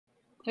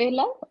Real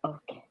life?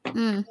 Okay.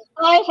 Mm.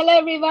 Hi, hello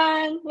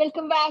everyone.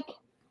 Welcome back.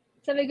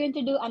 So we're going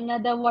to do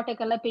another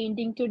watercolor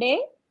painting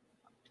today.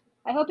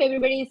 I hope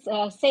everybody is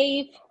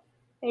safe.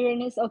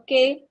 Everyone is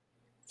okay.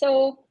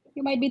 So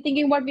you might be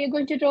thinking what we are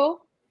going to draw.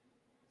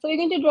 So we're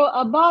going to draw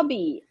a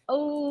Barbie.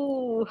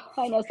 Oh,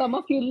 I know some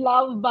of you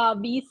love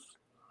Barbies.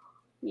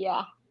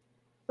 Yeah.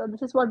 So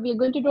this is what we are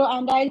going to draw,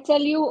 and I'll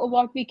tell you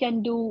what we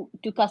can do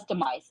to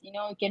customize. We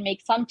can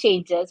make some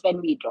changes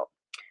when we draw.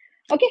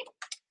 Okay.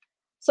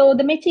 So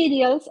the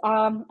materials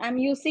I'm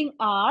using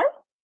are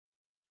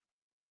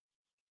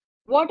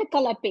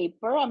watercolor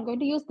paper. I'm going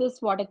to use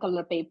this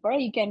watercolor paper.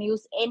 You can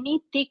use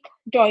any thick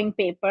drawing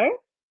paper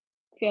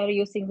if you are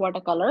using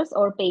watercolors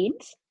or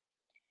paints.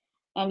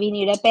 And we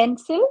need a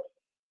pencil,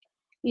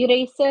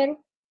 eraser,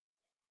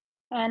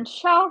 and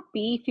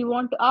Sharpie. If you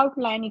want to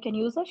outline, you can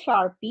use a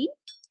Sharpie.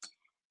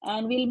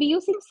 And we'll be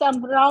using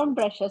some round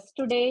brushes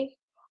today.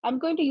 I'm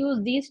going to use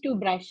these two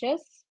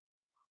brushes.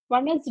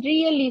 One is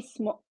really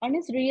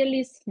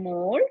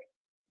small.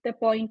 The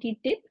pointy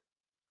tip.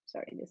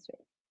 Sorry, this way.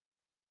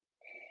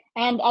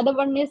 And other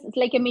one is it's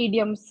like a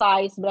medium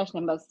size brush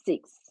number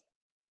 6.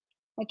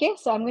 Okay,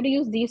 so I'm going to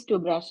use these two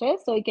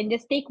brushes. So you can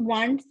just take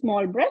one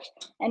small brush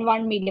and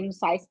one medium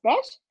size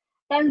brush.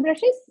 Round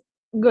brush is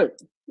good.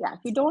 Yeah, if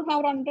you don't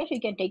have round brush, you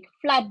can take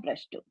flat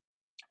brush too.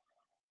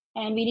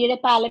 And we need a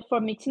palette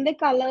for mixing the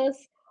colors.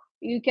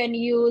 You can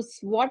use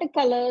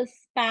watercolors,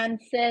 pan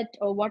set,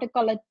 or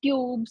watercolor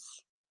tubes.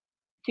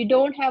 If you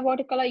don't have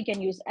watercolor, you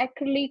can use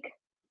acrylic,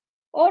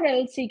 or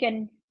else you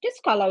can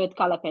just color with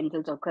color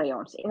pencils or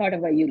crayons,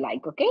 whatever you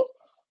like, okay?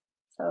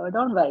 So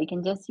don't worry, you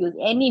can just use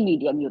any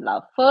medium you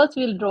love. First,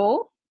 we'll draw.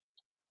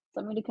 So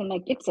I'm going to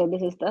connect it. So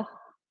this is the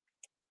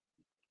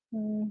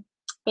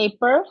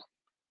paper.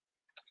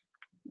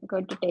 I'm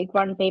going to take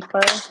one paper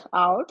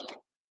out.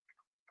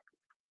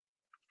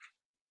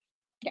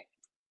 Yeah.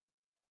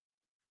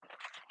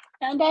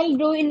 And I'll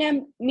do in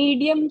a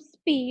medium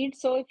speed.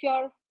 So if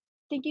you're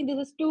thinking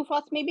this is too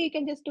fast, maybe you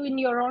can just do in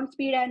your own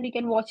speed and you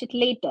can watch it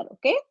later,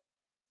 okay?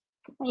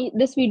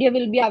 This video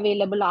will be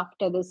available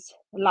after this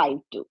live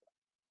too.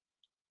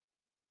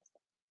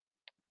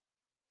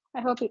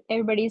 I hope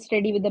everybody is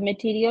ready with the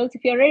materials.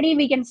 If you're ready,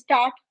 we can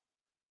start.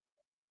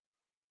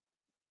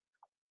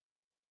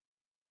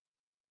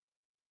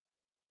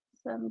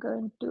 So I'm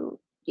going to,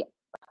 yeah.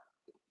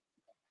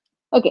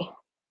 Okay,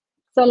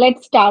 so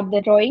let's start the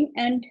drawing.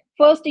 And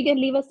first you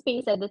can leave a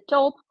space at the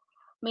top,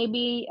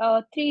 maybe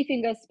a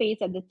 3-finger space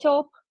at the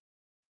top.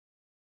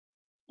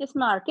 Just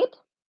mark it.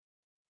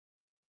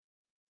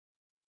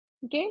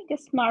 Okay,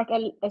 just mark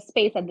a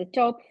space at the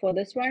top for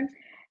this one.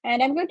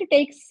 And I'm going to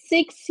take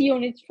 6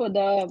 units for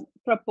the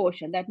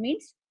proportion. That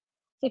means,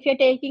 so if you're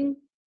taking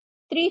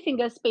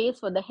 3-finger space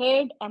for the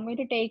head, I'm going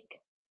to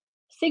take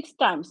 6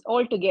 times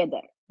all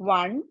together.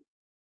 1,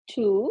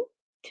 2,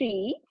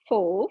 3,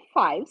 4,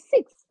 5,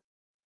 6.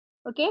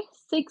 Okay,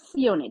 6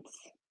 units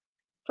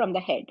from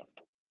the head.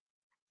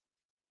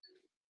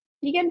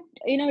 You can,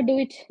 do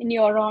it in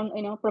your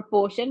own,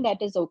 proportion.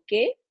 That is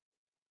okay.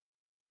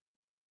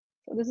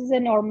 So this is a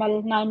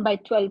normal 9 by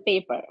 12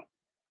 paper.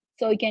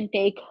 So you can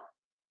take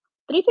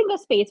 3-finger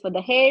space for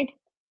the head,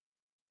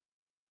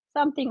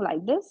 something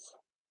like this.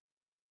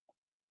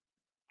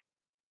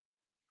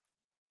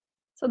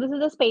 So this is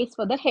the space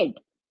for the head.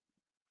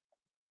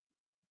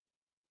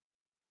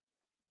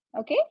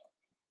 Okay.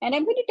 And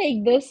I'm going to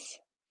take this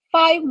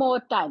 5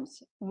 more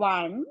times.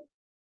 1,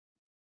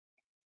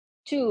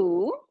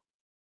 2,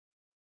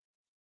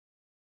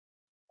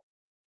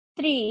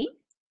 3,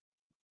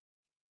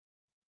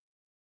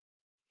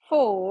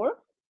 4,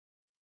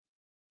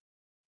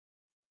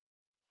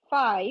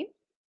 5.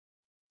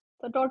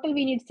 So total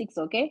we need 6,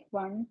 okay?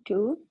 1,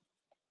 2,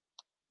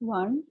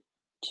 1,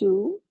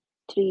 2,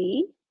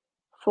 3,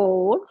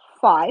 4,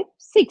 5,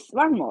 6.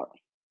 One more.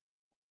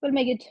 We'll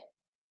make it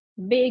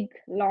big,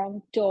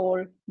 long,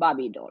 tall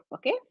Barbie doll,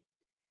 okay?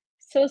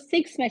 So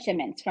 6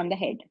 measurements from the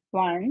head.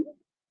 1,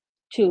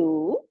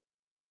 2,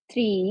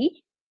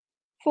 3,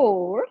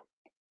 4,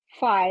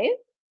 5,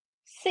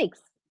 6.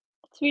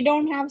 So we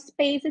don't have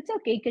space, it's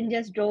okay. You can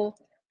just draw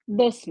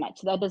this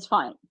much. That is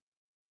fine.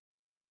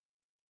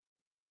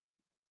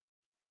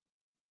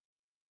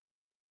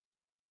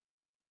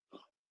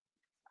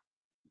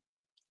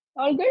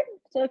 All good?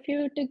 So if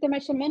you took the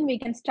measurement, we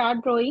can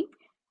start drawing.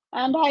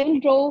 And I will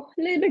draw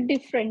a little bit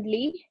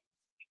differently.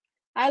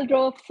 I'll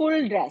draw a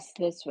full dress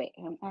this way.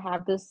 I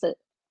have this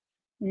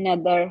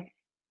another,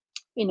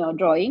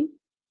 drawing.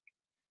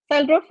 So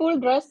I'll draw full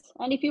dress.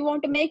 And if you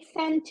want to make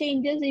some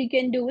changes, you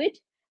can do it.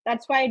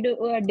 That's why I do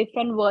a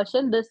different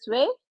version this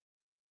way.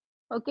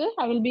 Okay,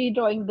 I will be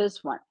drawing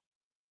this one.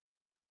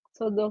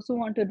 So those who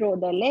want to draw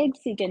the legs,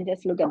 you can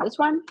just look at this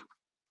one.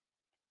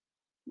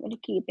 I'm going to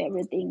keep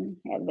everything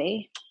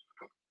away.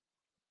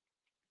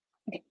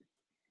 Okay.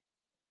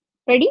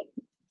 Ready?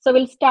 So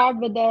we'll start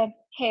with the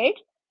head.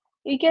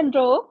 We can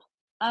draw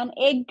an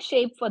egg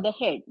shape for the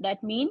head.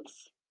 That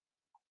means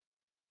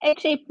egg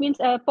shape means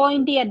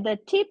pointy at the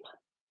tip.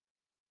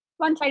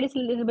 One side is a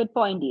little bit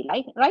pointy,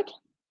 right?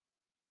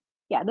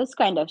 Yeah, this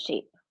kind of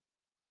shape.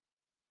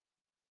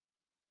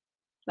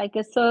 like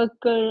a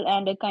circle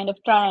and a kind of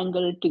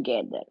triangle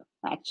together,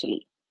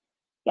 actually.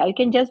 Yeah, you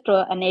can just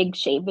draw an egg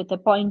shape with a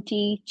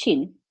pointy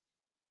chin.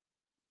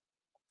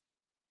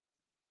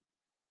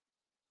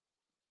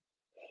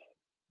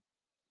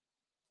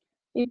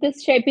 If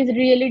this shape is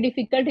really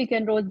difficult, you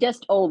can draw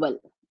just oval.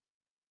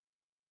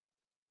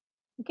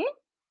 Okay,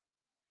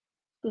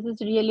 this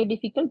is really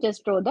difficult,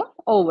 just draw the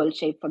oval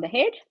shape for the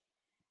head.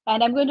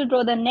 And I'm going to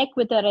draw the neck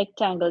with a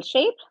rectangle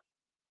shape.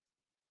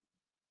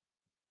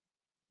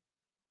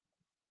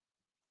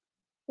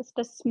 Just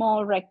a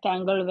small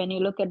rectangle. When you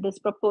look at this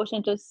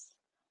proportion, it is,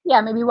 yeah,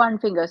 maybe 1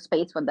 finger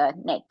space for the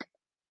neck.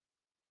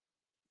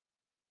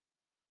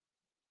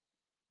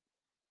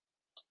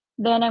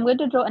 Then I'm going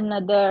to draw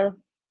another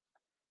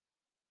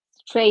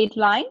straight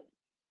line.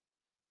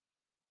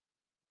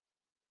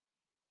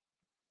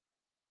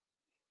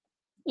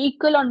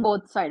 Equal on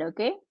both sides,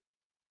 okay?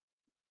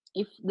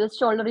 If this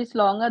shoulder is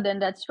longer, then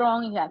that's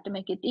wrong. You have to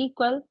make it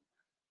equal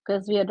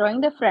because we are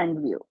drawing the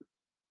front view.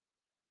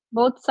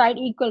 Both side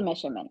equal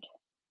measurement.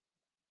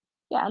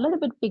 Yeah, a little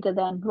bit bigger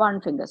than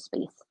 1 finger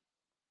space.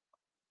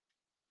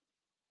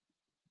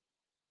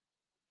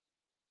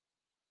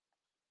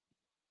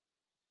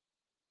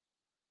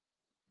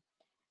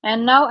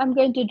 And now I'm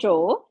going to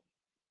draw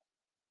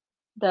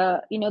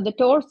the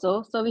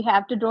torso. So we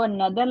have to draw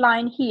another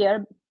line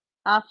here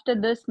after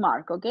this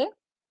mark, okay?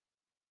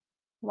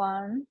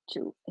 1,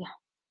 2, yeah.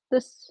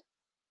 This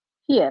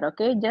here,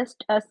 okay?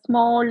 Just a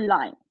small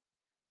line.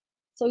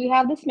 So you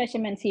have this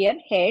measurements here,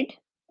 head,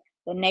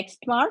 the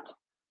next mark.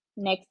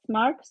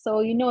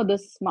 So you know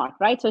this mark,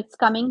 right? So it's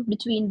coming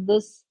between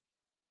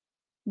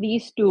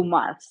these 2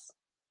 marks.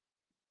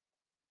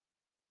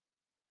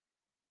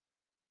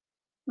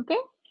 Okay,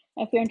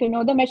 if you want to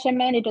know the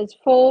measurement, it is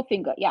 4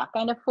 finger, yeah,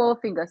 kind of 4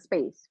 finger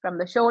space from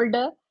the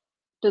shoulder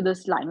to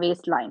this line,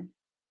 waistline.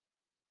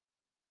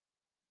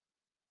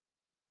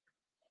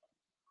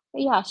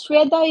 Yeah,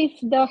 Shweta, if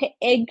the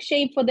egg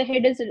shape for the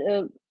head is,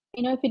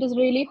 if it is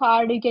really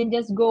hard, you can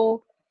just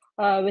go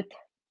with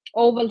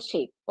oval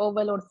shape,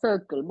 oval or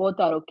circle, both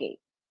are okay.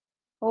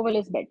 Oval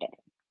is better.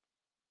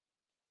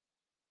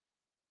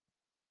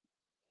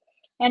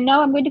 And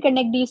now I'm going to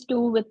connect these two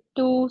with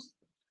 2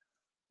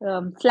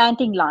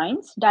 slanting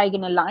lines,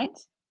 diagonal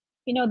lines.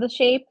 You know the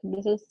shape,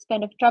 this is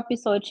kind of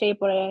trapezoid shape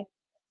or a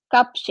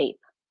cup shape.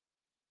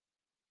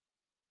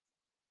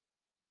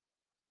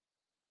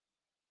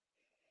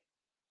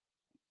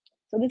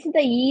 So this is the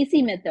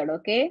easy method,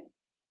 okay?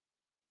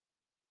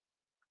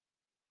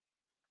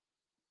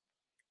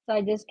 So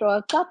I just draw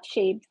a cup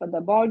shape for the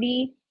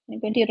body. I'm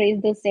going to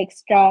erase this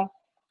extra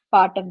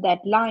part of that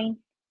line.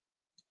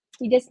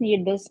 You just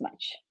need this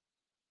much.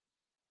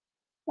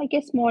 Like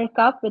a small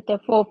cup with a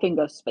 4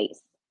 finger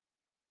space.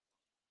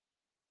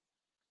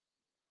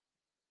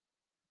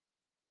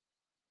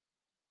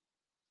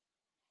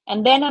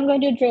 And then I'm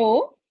going to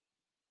draw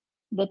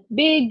the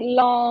big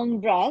long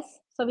dress.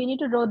 So we need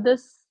to draw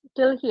this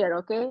till here,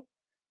 okay?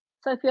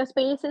 So if your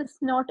space is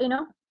not,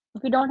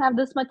 if you don't have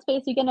this much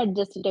space, you can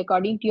adjust it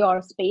according to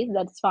your space.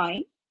 That's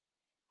fine.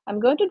 I'm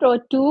going to draw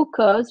 2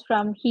 curves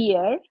from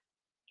here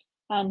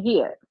and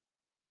here.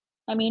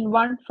 I mean,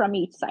 1 from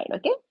each side,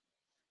 okay?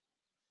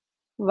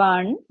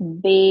 1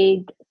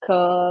 big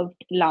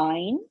curved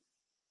line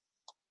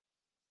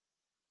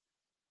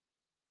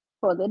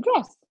for the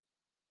dress.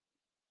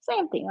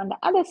 Same thing on the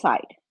other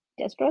side.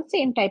 Just draw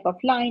same type of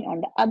line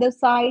on the other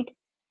side.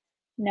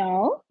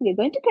 Now we're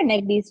going to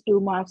connect these 2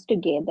 marks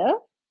together.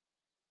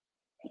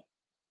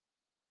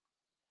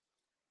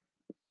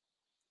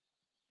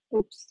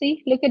 Oops,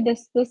 see, look at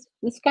this.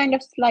 This kind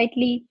of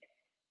slightly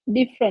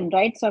different,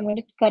 right? So I'm going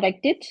to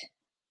correct it.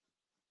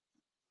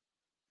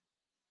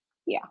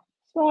 Yeah,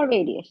 small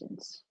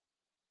variations.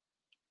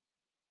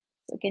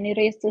 So can you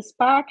erase this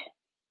part?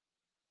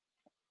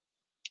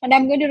 And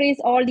I'm going to erase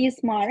all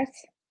these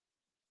marks.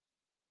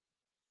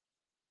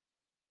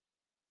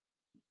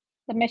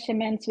 The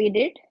measurements we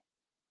did.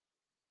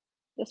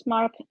 Just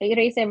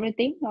erase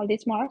everything, all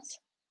these marks.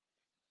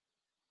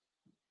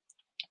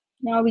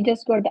 Now we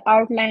just got the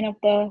outline of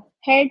the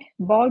head,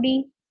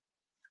 body,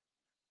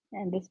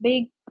 and this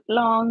big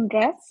long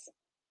dress.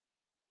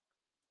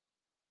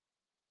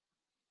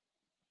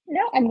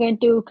 Now I'm going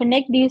to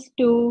connect these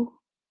 2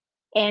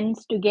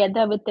 ends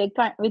together with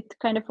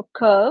kind of a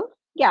curve.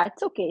 Yeah,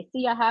 it's okay.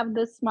 See, I have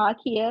this mark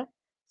here.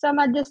 So I'm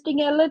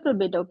adjusting a little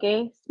bit,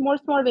 okay? Small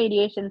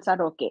variations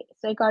are okay.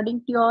 So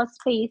according to your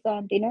space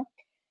and,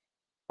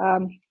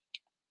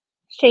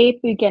 shape,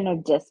 you can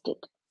adjust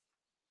it.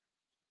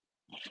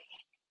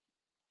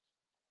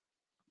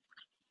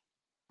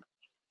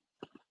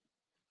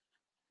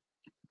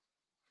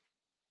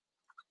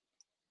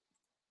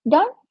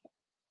 Done?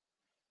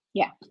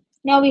 Yeah.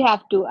 Now we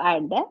have to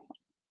add the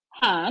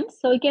hands.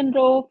 So you can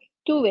draw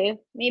 2 ways.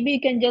 Maybe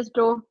you can just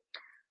draw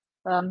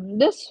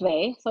this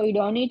way. So you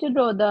don't need to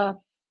draw the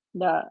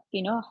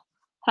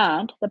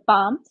hand, the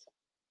palms.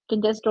 You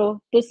can just draw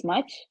this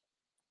much.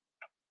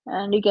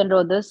 And you can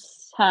draw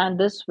this hand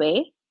this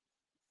way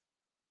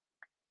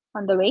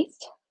on the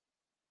waist.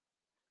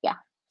 Yeah.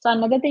 So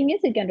another thing is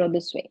you can draw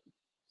this way.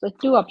 So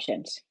 2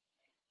 options.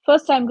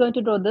 First, I'm going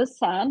to draw this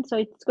hand. So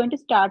it's going to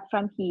start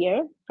from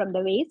here, from the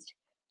waist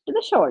to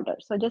the shoulder.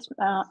 So just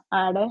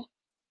add a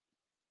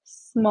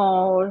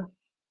small,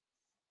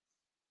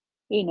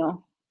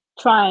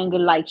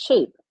 triangle-like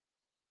shape.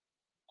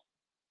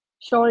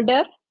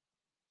 Shoulder,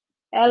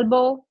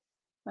 elbow,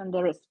 and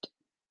the wrist.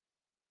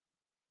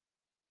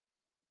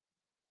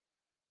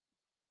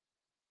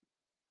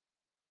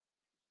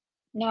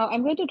 Now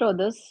I'm going to draw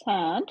this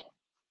hand.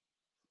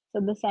 So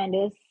this hand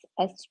is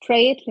a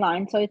straight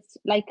line. So it's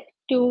like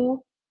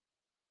 2,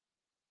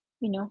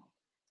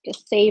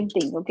 just same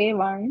thing. Okay,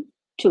 1,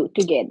 2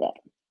 together.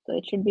 So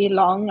it should be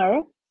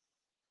longer,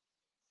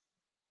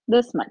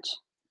 this much.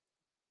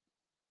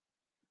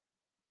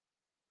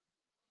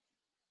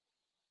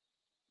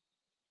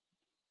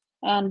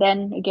 And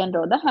then again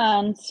draw the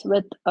hands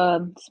with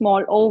a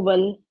small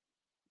oval.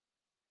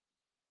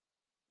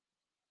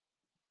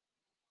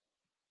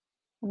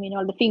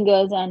 All the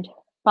fingers and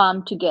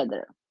palm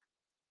together.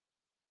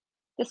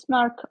 Just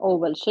mark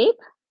oval shape.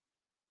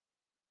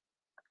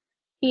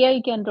 Here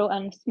you can draw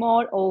a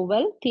small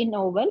oval, thin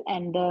oval,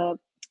 and the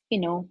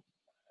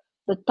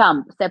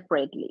thumb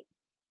separately.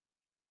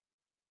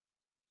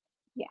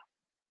 Yeah.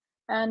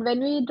 And when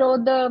we draw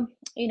the,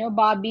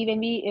 Barbie, when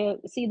we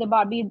see the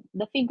Barbie,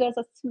 the fingers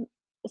are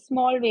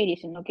small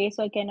variation. Okay,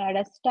 so I can add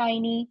a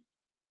tiny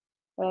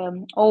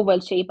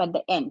oval shape at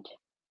the end.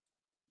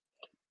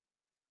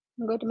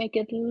 I'm going to make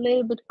it a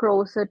little bit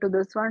closer to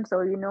this one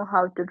so you know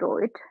how to draw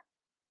it.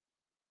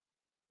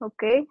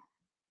 Okay,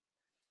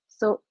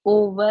 so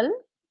oval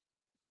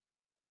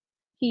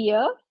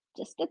here,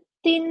 just a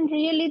thin,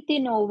 really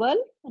thin oval,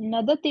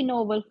 another thin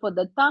oval for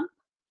the thumb,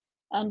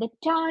 and a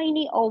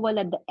tiny oval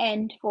at the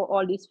end for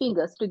all these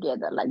fingers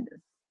together like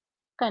this,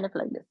 kind of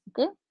like this.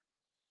 Okay,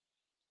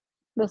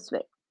 this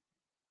way.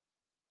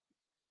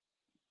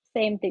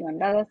 Same thing on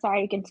the other side.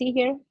 You can see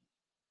here,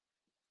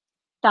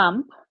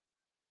 thumb,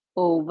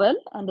 oval,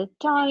 and a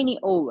tiny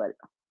oval.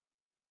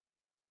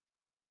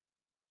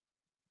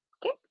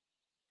 Okay.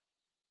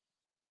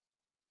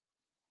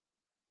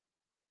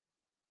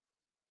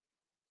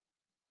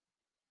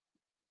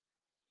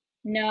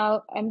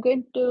 Now I'm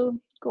going to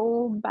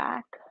go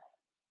back.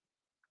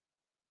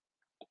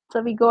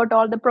 So we got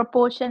all the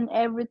proportion,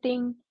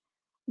 everything.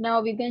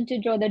 Now we're going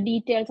to draw the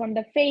details on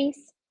the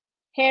face,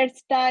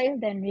 hairstyle.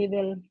 Then we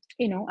will,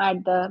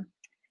 add the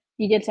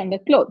details on the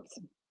clothes.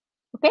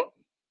 Okay.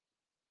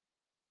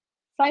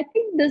 So I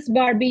think this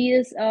Barbie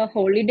is a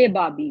holiday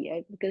Barbie,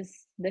 right?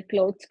 Because the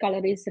clothes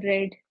color is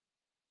red.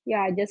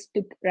 Yeah, I just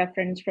took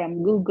reference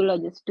from Google. I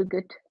just took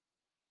it,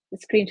 the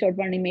screenshot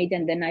one image,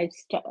 and then I,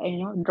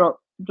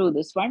 drew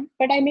this one.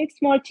 But I made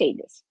small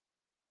changes.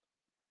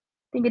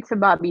 I think it's a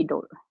Barbie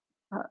doll,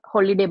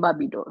 holiday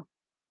Barbie doll.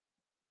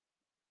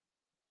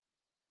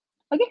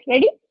 Okay,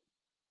 ready?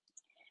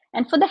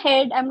 And for the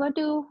head, I'm going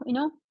to,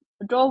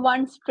 draw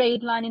one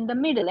straight line in the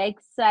middle,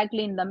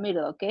 exactly in the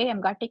middle. Okay,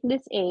 I'm cutting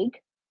this egg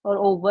or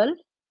oval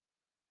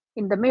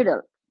in the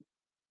middle,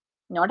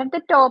 not at the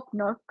top,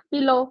 not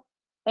below,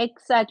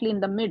 exactly in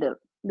the middle.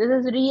 This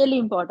is really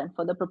important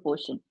for the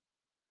proportion.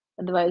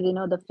 Otherwise,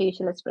 the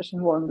facial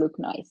expression won't look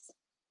nice.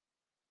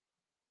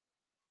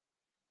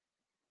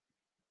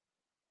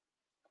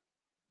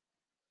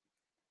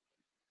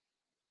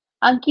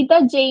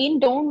 Ankita Jain,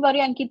 don't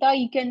worry, Ankita,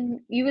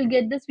 you will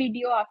get this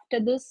video after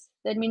this.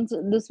 That means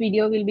this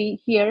video will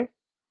be here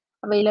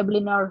available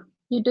in our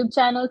YouTube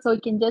channel, so you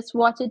can just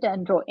watch it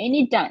and draw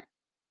anytime.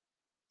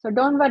 So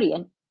don't worry,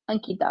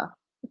 Ankita.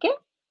 Okay.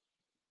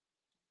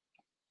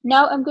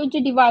 Now I'm going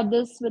to divide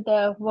this with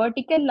a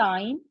vertical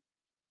line.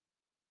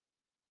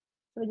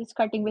 So we're just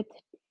cutting with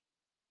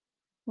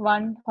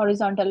one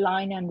horizontal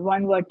line and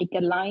one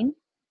vertical line.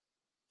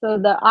 So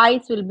the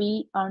eyes will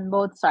be on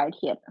both sides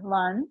here.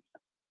 1,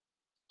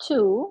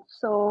 2.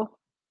 So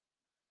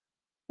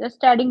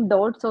just adding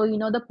dots so you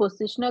know the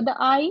position of the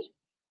eye.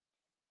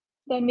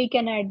 Then we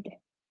can add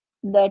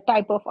the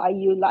type of eye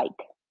you like.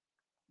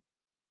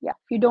 Yeah,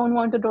 if you don't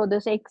want to draw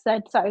this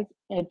exact size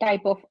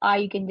type of eye,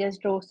 you can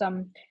just draw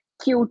some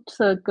cute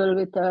circle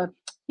with a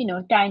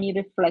tiny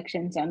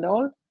reflections and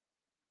all.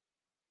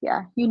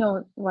 Yeah, you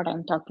know what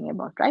I'm talking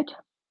about, right?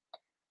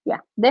 Yeah,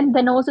 then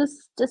the nose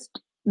is just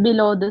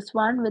below this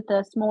one with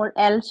a small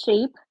L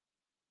shape,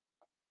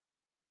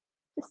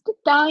 just a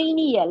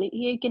tiny L.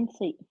 Here you can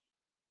see.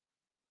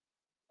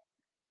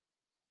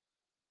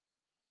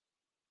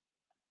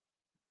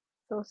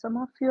 So some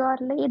of you are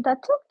late,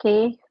 that's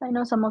okay. I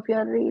know some of you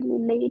are really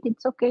late.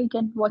 It's okay, you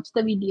can watch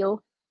the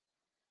video,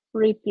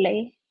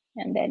 replay,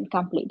 and then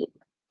complete it.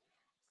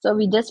 So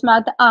we just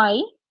mark the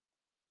eye,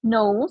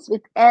 nose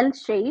with L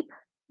shape.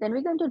 Then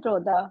we're going to draw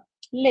the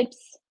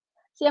lips.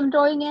 See, I'm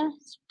drawing a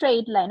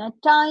straight line, a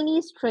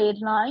tiny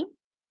straight line,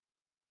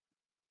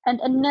 and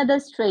another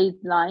straight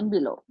line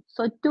below.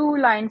 So 2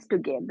 lines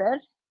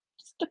together,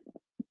 just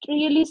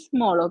really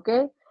small,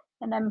 okay?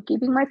 And I'm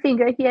keeping my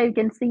finger here. You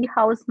can see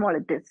how small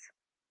it is.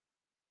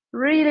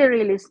 Really,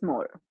 really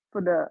small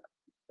for the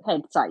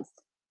head size.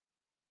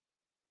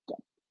 Yeah.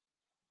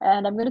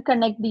 And I'm going to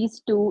connect these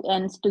 2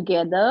 ends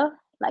together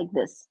like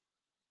this.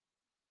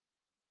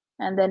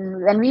 And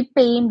then when we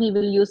paint, we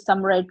will use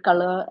some red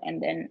color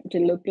and then to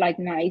look like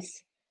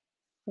nice,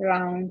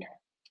 round,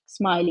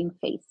 smiling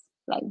face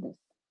like this.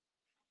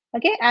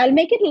 Okay, I'll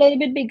make it a little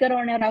bit bigger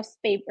on a rough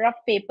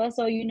paper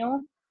so you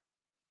know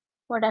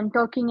what I'm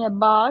talking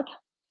about.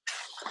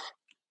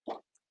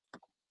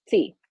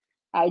 See,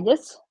 I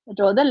just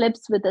draw the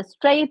lips with a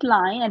straight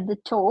line at the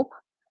top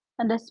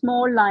and a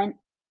small line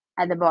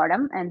at the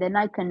bottom, and then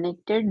I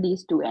connected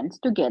these two ends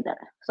together.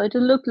 So it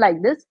will look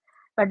like this,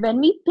 but when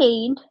we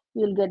paint,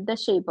 we'll get the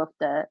shape of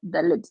the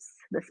lips,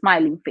 the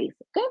smiling face,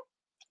 okay?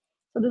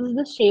 So this is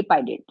the shape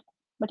I did,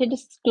 but it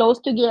is close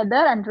together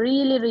and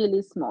really,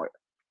 really small,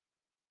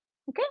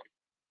 okay?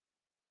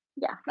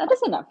 Yeah, that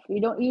is enough. You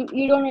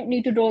don't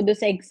need to draw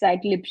this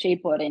exact lip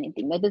shape or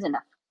anything. That is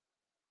enough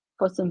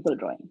for simple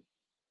drawing.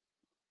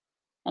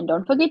 And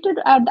don't forget to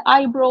add the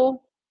eyebrow.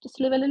 Just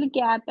leave a little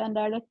gap and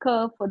add a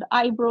curve for the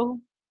eyebrow.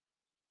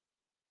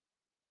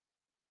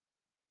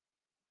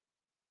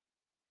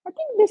 I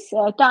think this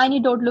tiny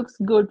dot looks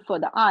good for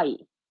the eye.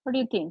 What do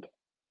you think?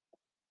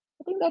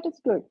 I think that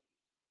is good.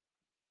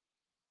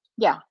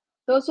 Yeah.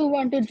 Those who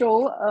want to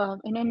draw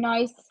in a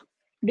nice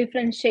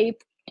different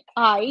shape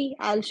eye,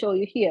 I'll show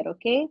you here,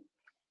 okay?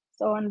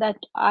 So on that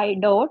eye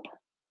dot,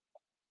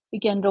 we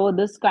can draw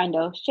this kind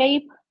of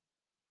shape,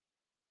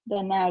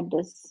 then add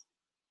this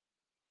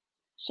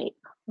shape,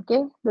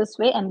 okay? This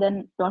way, and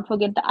then don't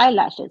forget the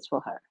eyelashes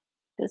for her.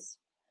 This,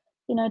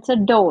 it's a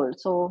doll,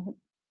 so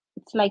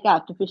it's like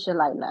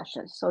artificial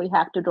eyelashes. So you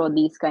have to draw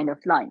these kind of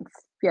lines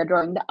if you're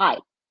drawing the eye,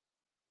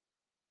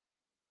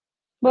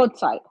 both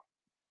sides.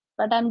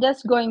 But I'm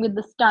just going with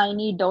this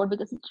tiny dot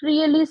because it's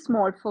really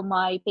small for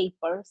my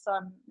paper. So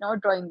I'm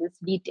not drawing these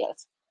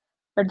details.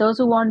 But those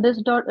who want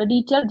this dot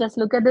detail, just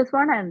look at this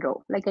one and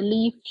draw like a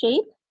leaf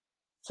shape,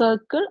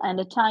 circle, and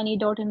a tiny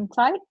dot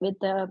inside with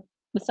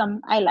some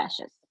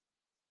eyelashes.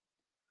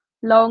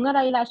 Longer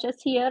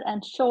eyelashes here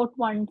and short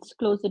ones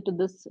closer to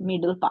this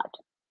middle part.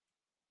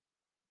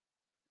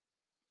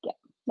 Yeah,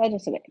 that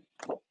is it.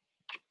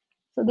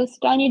 So this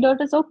tiny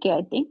dot is okay,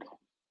 I think.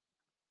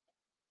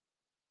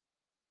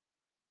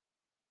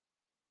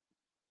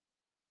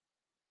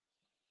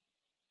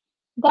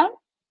 Done?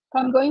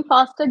 If I'm going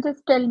faster,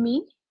 just tell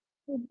me.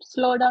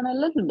 Slow down a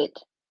little bit.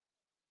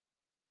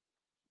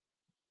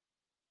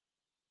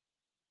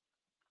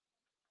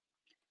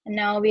 And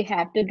now we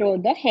have to draw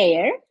the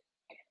hair.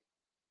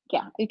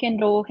 Yeah, you can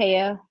draw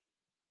hair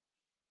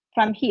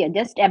from here,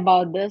 just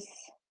above this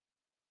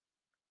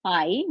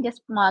eye.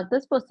 Just mark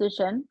this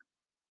position.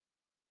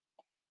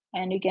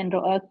 And you can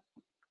draw a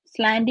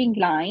slanting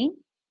line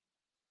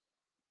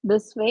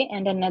this way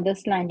and another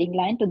slanting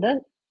line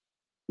to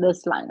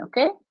this line,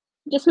 okay?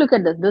 Just look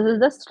at this. This is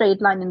the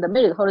straight line in the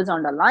middle,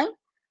 horizontal line.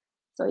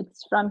 So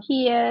it's from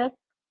here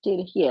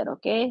till here,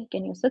 okay? You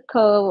can use a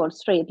curve or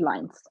straight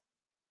lines.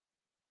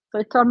 So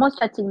it's almost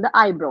touching the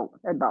eyebrow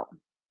above.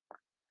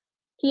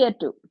 Here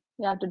too,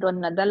 we have to draw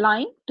another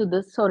line to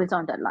this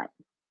horizontal line,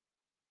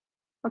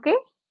 okay?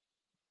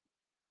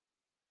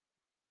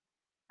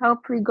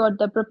 Hope we got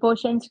the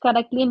proportions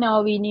correctly.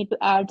 Now we need to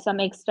add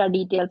some extra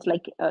details,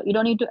 like you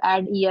don't need to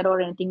add ear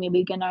or anything. Maybe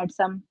you can add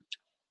some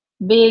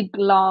big,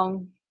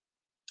 long,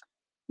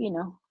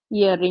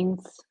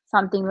 earrings,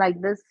 something like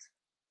this.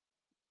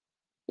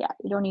 Yeah,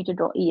 you don't need to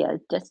draw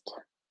ears, just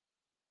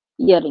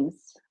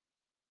earrings.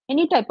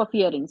 Any type of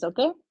earrings,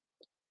 okay?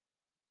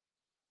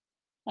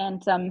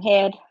 And some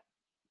hair,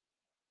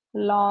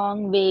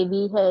 long,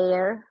 wavy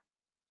hair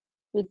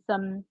with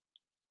some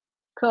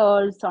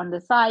curls on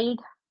the side.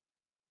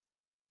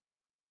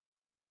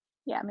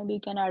 Yeah, maybe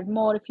you can add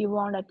more if you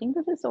want. I think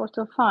this is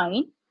also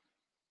fine.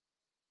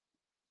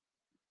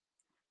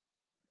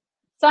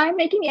 So I'm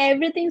making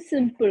everything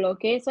simple,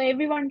 okay? So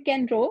everyone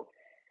can draw,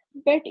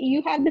 but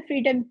you have the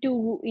freedom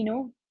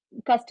to,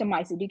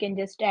 customize it. You can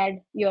just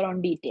add your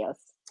own details.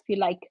 If you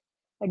like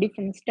a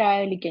different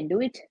style, you can do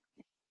it.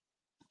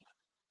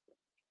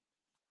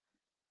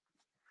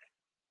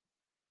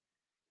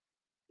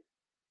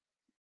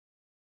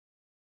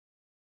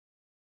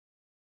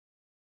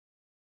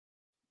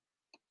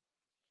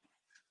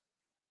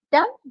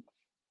 Done?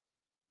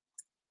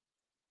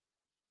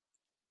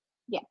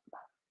 Yeah.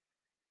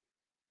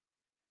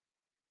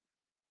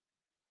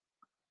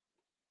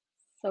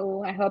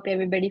 So I hope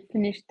everybody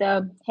finished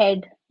the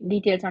head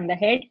details on the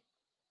head.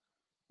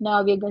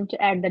 Now we're going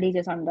to add the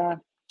details on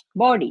the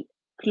body,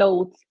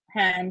 clothes,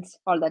 hands,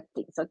 all that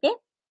things, okay?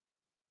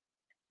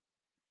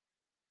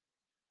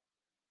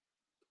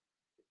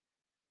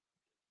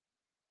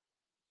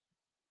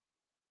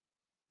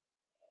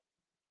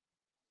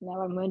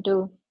 Now I'm going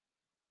to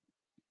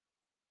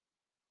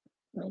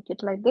make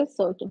it like this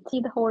so you can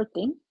see the whole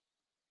thing.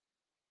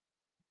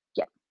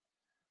 Yeah.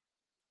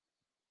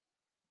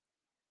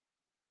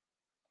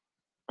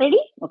 Ready?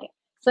 Okay.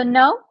 So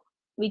now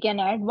we can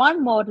add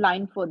one more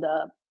line for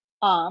the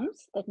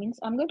arms. That means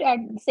I'm going to add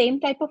the same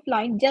type of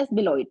line just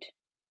below it.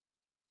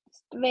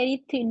 Just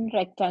very thin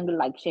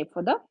rectangle-like shape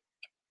for the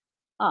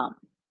arm.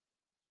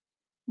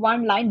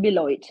 One line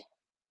below it.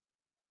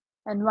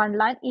 And one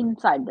line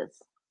inside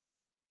this.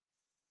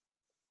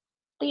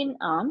 thin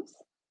arms.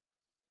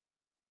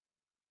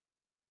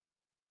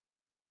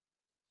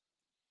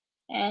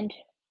 And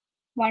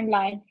one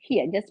line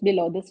here, just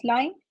below this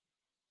line.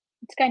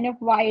 It's kind of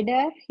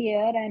wider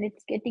here and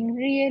it's getting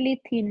really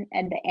thin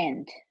at the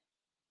end.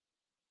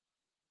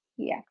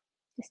 Yeah,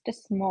 just a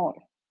small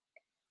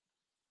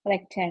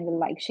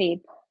rectangle-like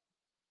shape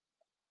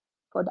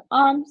for the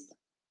arms.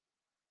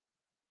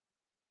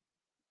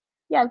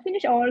 Yeah,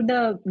 finish all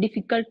the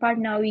difficult part.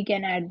 Now we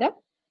can add the,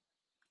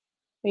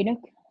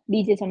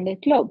 details on the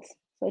clothes.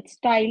 So it's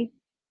the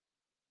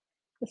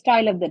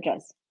style of the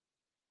dress.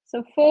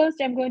 So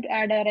first I'm going to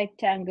add a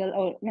rectangle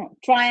or no,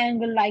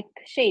 triangle-like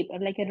shape or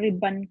like a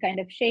ribbon kind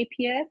of shape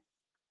here.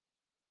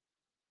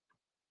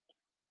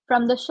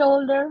 From the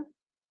shoulder,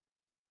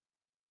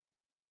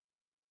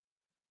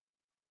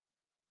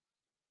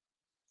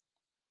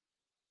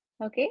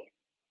 okay,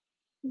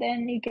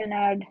 then you can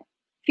add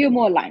few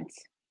more lines.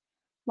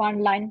 One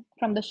line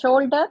from the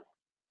shoulder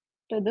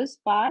to this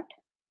part.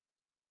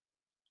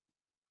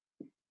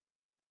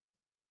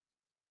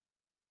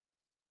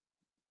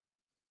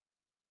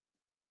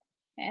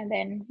 And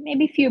then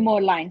maybe few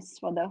more lines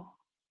for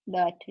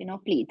that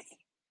pleats.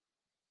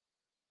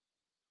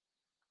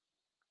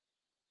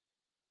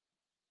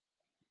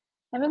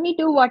 And when we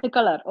do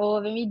watercolor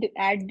or when we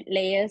add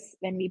layers,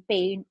 when we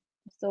paint,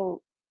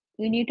 so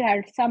we need to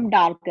add some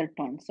darker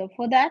tones. So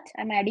for that,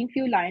 I'm adding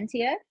few lines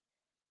here.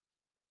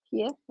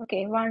 Here,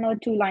 okay, one or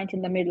two lines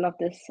in the middle of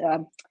this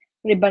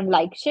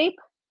ribbon-like shape.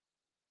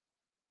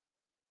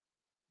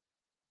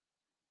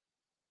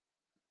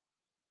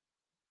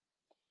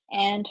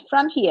 And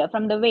from here,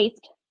 from the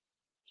waist,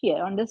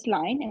 here on this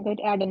line, I'm going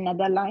to add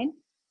another line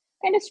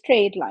and a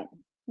straight line.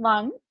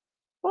 One,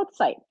 both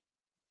sides.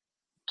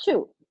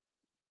 Two.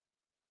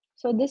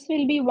 So this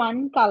will be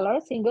one color,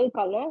 single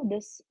color.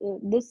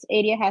 This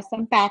area has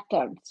some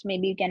patterns.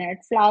 Maybe you can add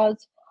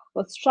flowers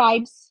or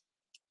stripes,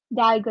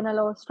 diagonal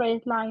or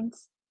straight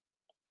lines,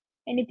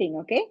 anything,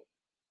 okay?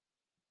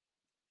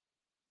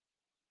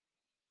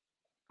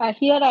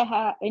 Here I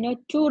have,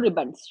 two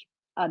ribbons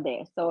are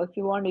there. So if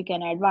you want, you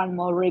can add one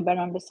more ribbon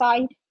on the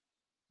side.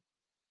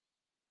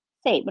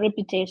 Same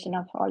repetition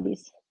of all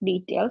these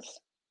details.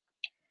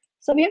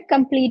 So we have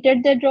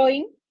completed the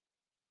drawing.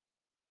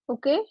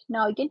 Okay,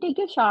 now you can take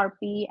your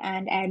Sharpie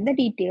and add the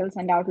details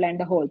and outline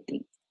the whole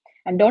thing.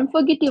 And don't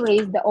forget to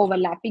erase the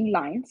overlapping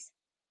lines.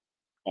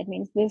 That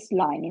means this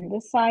line in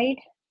this side.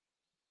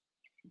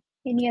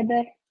 Any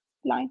other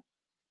line?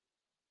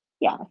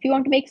 Yeah, if you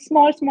want to make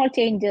small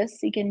changes,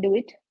 you can do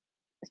it,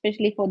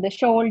 especially for the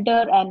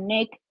shoulder and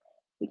neck.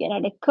 You can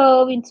add a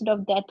curve instead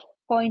of that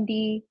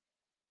pointy,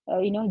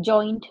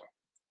 joint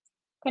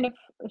kind of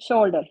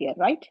shoulder here,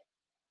 right?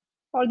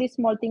 All these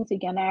small things you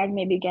can add.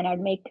 Maybe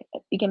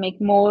you can make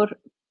more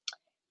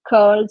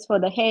curls for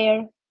the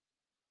hair,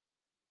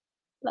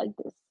 like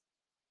this.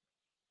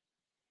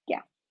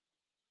 Yeah.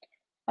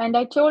 And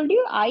I told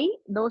you,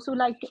 those who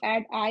like to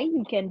add eye,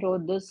 you can draw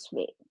this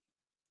way,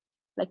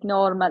 like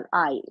normal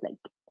eye, like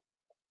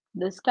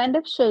this kind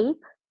of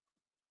shape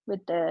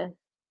with a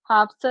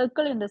half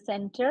circle in the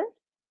center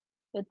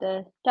with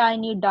a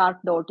tiny dark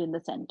dot in the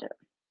center.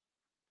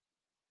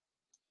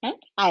 And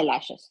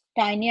eyelashes,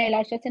 tiny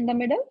eyelashes in the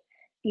middle,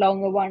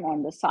 longer one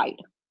on the side.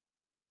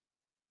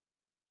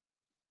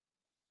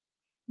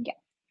 Yeah.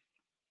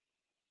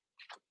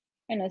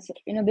 And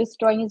this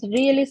drawing is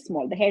really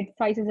small. The head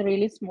size is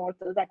really small,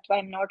 so that's why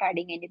I'm not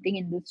adding anything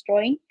in this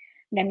drawing.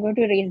 And I'm going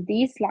to erase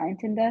these lines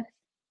in the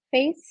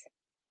face,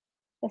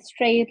 the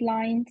straight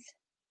lines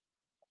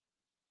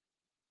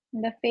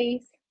in the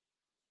face.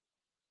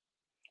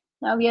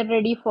 Now we are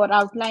ready for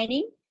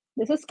outlining.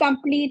 This is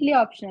completely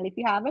optional. If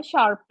you have a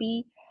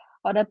Sharpie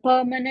or a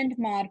permanent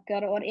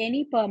marker or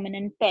any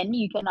permanent pen,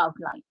 you can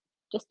outline.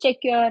 Just check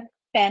your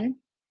pen,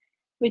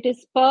 which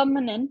is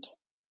permanent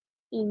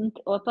ink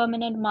or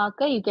permanent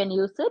marker, you can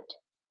use it.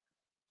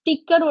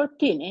 Thicker or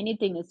thin,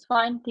 anything is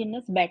fine. Thin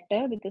is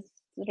better because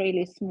it's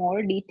really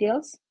small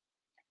details.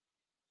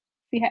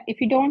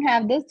 If you don't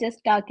have this,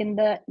 just darken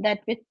that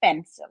with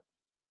pencil,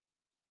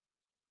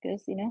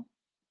 because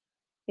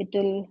it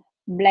will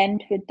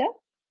blend with the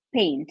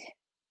paint.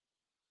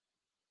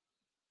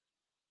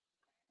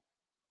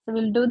 So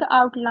we'll do the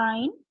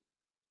outline,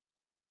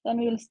 then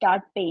we will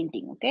start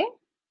painting, okay?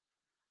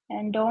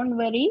 And don't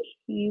worry,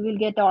 you will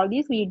get all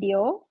these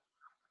video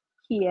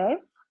here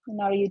in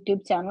our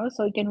YouTube channel,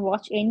 so you can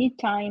watch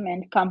anytime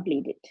and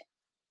complete it.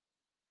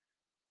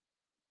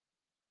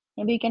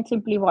 Maybe you can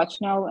simply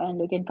watch now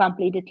and you can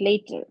complete it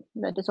later.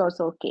 That is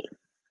also okay.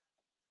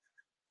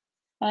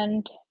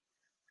 And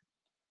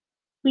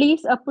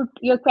please put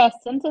your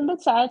questions in the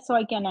chat so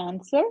I can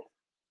answer.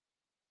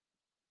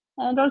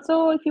 And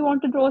also, if you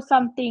want to draw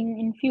something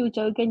in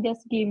future, you can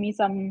just give me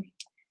some,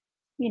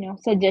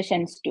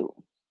 suggestions too.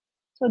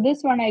 So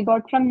this one I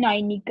got from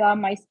Nainika,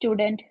 my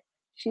student.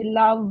 She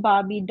loved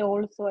Barbie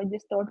dolls, so I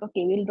just thought,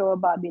 okay, we'll draw a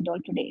Barbie doll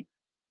today.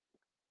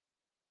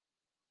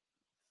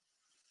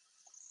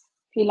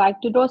 If you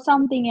like to draw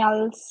something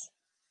else,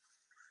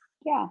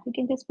 yeah, you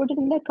can just put it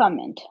in the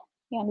comment.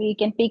 Yeah, we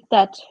can pick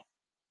that.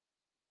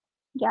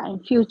 Yeah,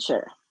 in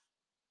future.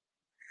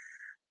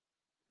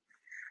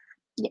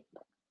 Yep.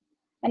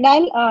 And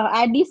I'll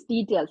add these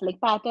details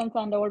like patterns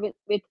and all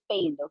with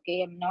paint.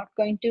 Okay, I'm not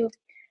going to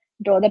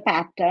draw the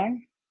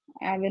pattern.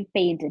 I will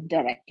paint it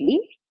directly.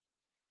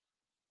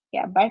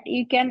 Yeah, but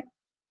you can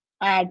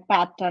add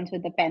patterns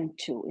with the pen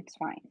too. It's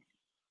fine.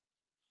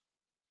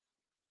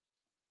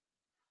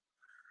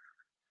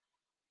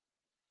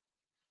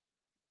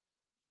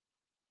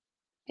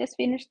 Just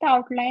finish the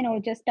outline or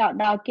just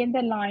darken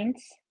the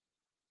lines.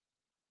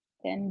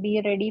 Then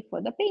be ready for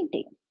the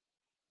painting.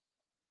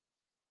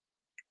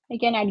 You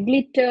can add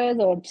glitters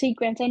or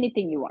sequins,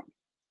 anything you want.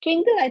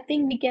 Twinkle, I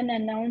think we can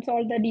announce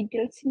all the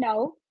details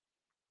now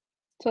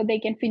so they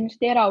can finish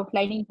their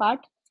outlining part.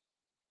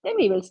 Then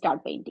we will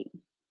start painting.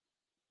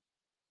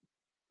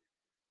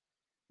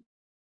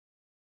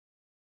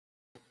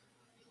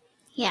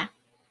 Yeah.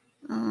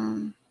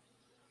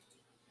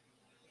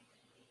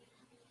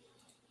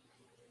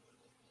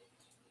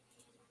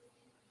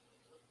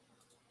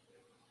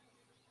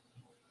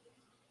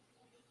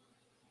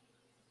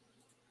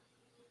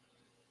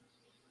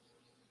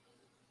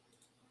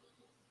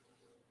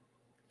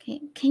 Okay.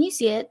 Can you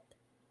see it?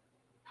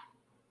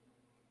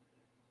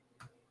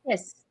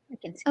 Yes, I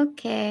can see.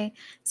 Okay.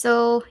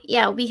 So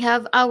yeah, we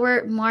have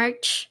our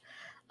March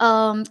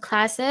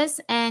classes,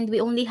 and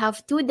we only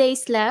have 2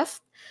 days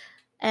left,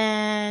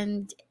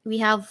 and we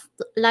have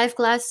live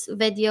class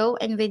video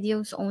and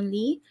videos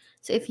only.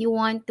 So if you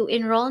want to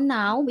enroll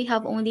now, we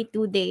have only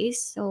 2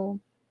 days. So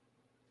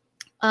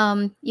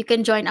you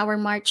can join our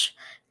March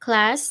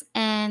class,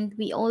 and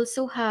we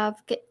also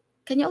have.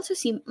 Can you also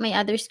see my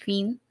other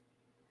screen?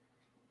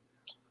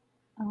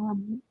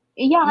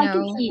 Yeah, I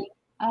can No. see.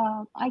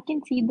 I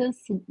can see the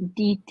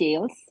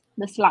details,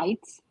 the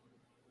slides.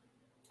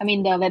 I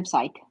mean the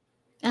website.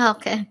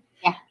 Okay.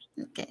 Yeah.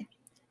 Okay.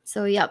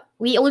 So yeah,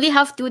 we only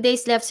have 2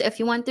 days left. So if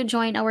you want to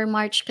join our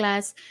March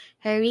class,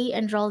 hurry,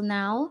 enroll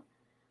now.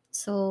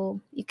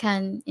 So you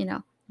can,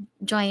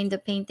 join the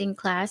painting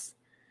class.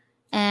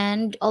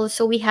 And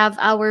also we have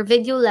our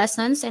video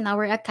lessons in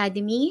our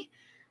academy.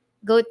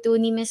 Go to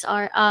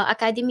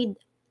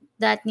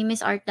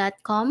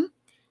academy.nimisart.com,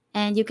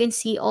 and you can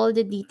see all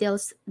the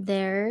details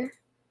there.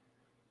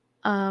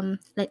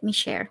 Let me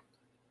share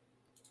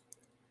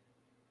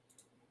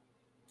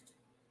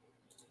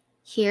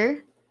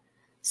here.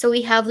 So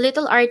we have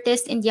little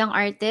artist and young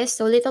artist.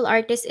 So little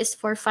artist is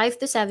for 5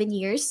 to 7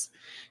 years,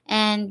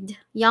 and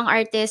young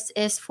artist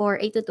is for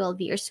 8 to 12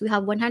 years. We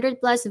have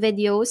 100 plus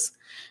videos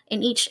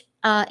in each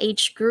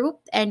age group,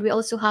 and we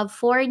also have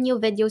 4 new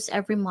videos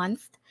every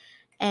month.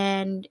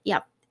 And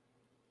yeah,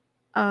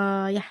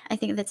 I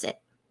think that's it.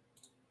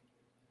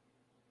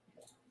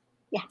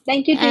 Yeah.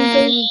 Thank you, Twinkle.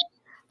 And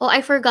oh,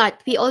 I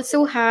forgot. We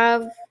also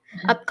have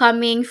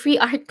upcoming free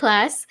art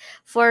class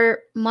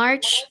for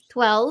March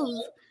 12.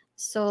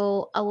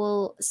 So I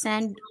will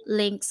send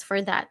links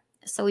for that.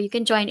 So you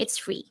can join. It's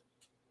free.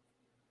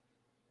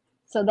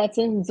 So that's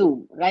in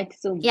Zoom, right?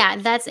 Zoom. Yeah,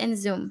 that's in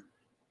Zoom.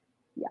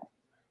 Yeah.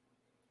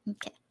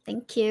 Okay.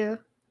 Thank you.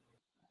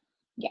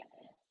 Yeah.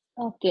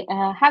 Okay.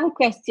 Have a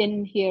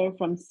question here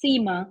from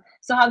Seema.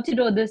 So how to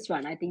draw this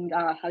one? I think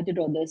how to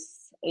draw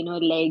this,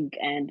 leg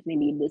and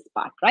maybe this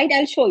part, right?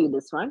 I'll show you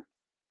this one.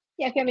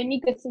 Yeah, if you have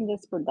any questions,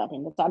 just put that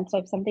in the chat. So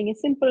if something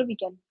is simple, we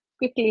can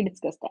quickly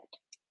discuss that.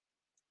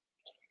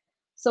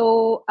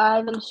 So I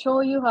will show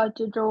you how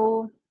to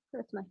draw.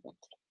 Where's my pen?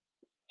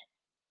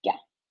 Yeah.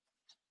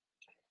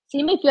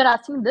 See, if you're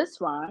asking this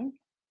one,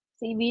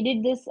 see, we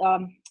did this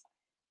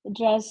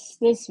dress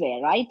this way,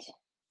 right?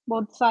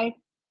 Both side.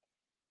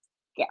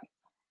 Yeah.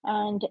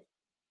 And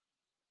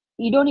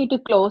you don't need to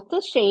close the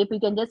shape. You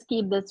can just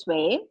keep this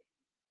way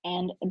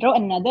and draw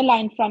another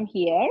line from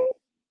here.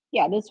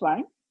 Yeah, this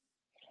one.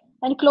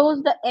 And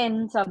close the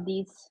ends of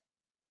these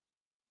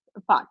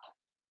part,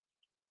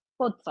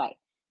 both side.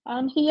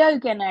 And here you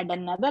can add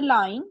another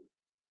line,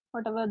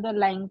 whatever the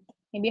length,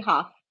 maybe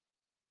half.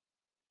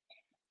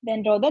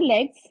 Then draw the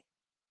legs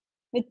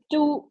with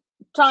two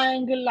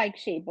triangle-like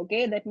shape,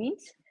 okay? That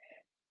means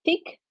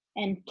thick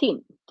and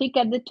thin. Thick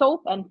at the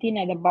top and thin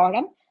at the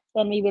bottom.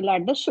 Then we will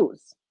add the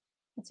shoes.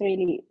 It's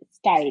really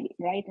stylish,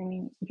 right? I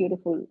mean,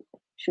 beautiful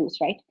shoes,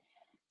 right?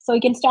 So we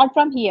can start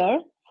from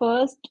here.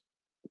 First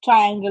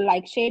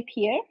triangle-like shape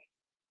here.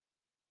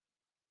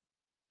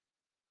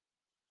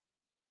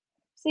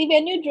 See,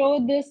 when you draw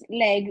this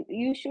leg,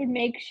 you should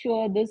make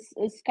sure this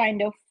is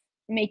kind of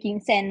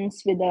making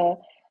sense with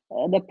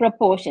the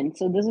proportion.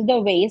 So this is the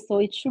waist, so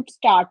it should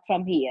start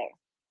from here.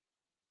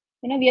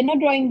 We are not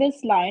drawing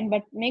this line,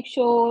 but make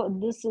sure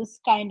this is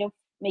kind of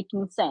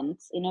making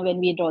sense, when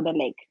we draw the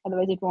leg.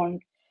 Otherwise, it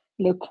won't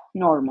look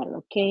normal,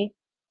 okay?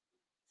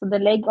 So the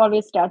leg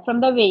always start from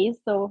the waist,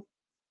 so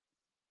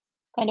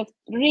kind of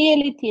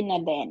really thin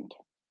at the end.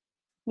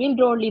 We'll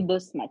draw only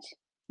this much.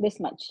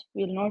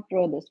 We'll not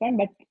draw this one,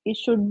 but it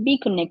should be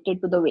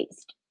connected to the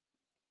waist.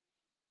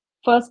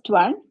 First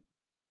one,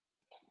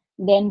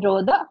 then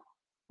draw the,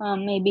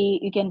 maybe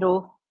you can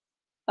draw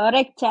a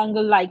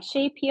rectangle-like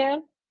shape here,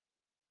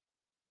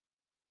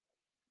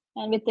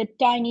 and with a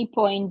tiny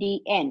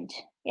pointy end.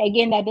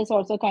 Again, that is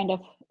also kind of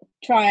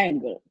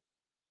triangle,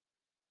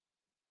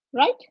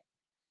 right?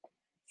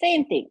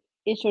 Same thing.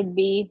 It should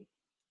be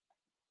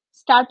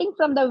starting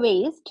from the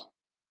waist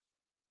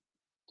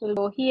to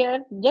go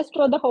here. Just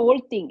draw the whole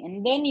thing,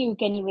 and then you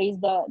can erase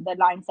the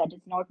lines that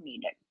is not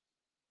needed.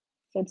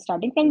 So it's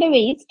starting from the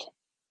waist.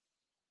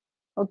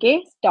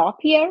 Okay, stop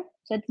here.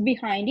 So it's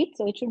behind it.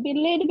 So it should be a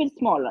little bit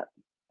smaller.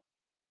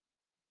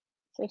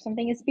 So if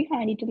something is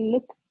behind it, will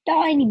look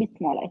tiny bit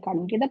smaller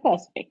according to the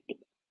perspective.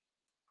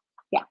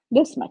 Yeah,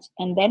 this much.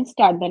 And then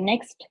start the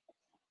next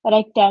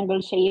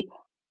rectangle shape.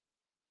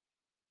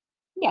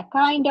 Yeah,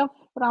 kind of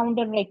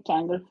rounded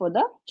rectangle for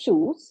the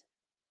shoes.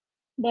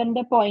 Then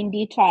the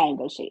pointy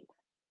triangle shape.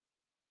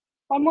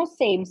 Almost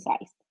same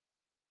size.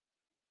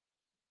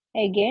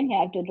 Again, you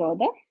have to draw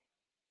the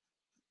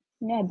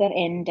other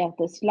end of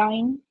this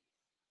line.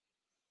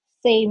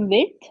 Same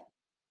width.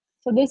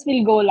 So this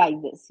will go like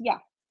this. Yeah.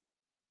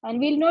 And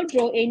we'll not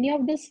draw any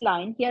of this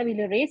line. Here we'll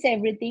erase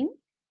everything.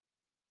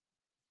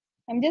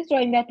 I'm just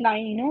drawing that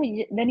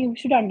line, then you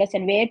should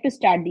understand where to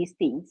start these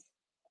things.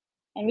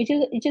 And which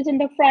is in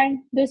the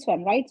front, this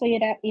one, right? So you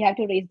have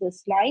to raise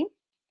this line.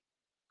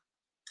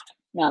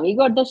 Now we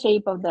got the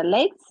shape of the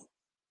legs.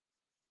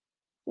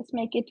 Just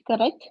make it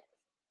correct.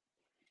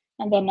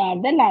 And then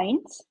add the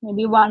lines.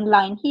 Maybe one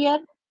line here.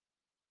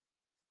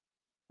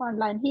 One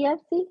line here.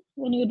 See,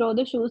 when you draw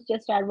the shoes,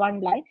 just add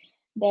one line.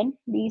 Then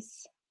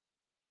these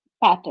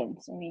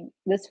patterns,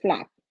 this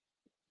flap,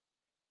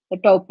 the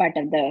top part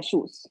of the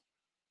shoes.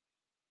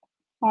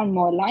 One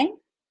more line.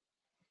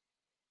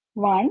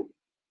 One,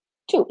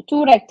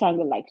 two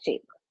rectangle-like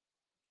shape.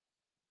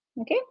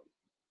 Okay.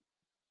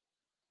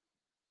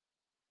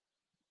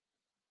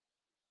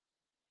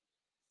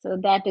 So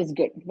that is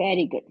good.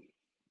 Very good.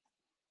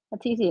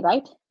 That's easy,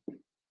 right?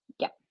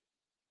 Yeah.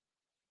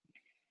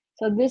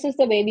 So this is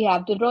the way we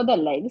have to draw the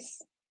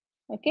legs.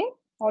 Okay.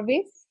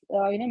 Always,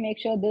 make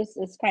sure this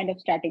is kind of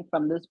starting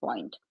from this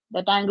point.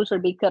 That angle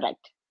should be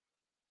correct.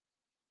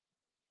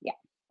 Yeah.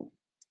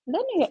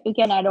 Then you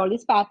can add all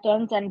these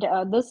patterns, and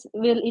this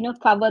will,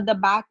 cover the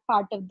back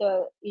part of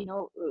the,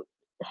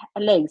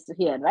 legs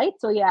here, right?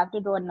 So you have to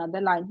draw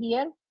another line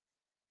here.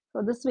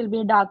 So this will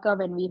be darker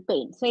when we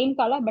paint. Same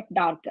color, but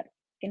darker.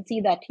 You can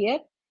see that here.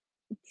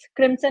 It's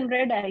crimson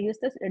red. I use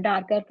this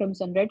darker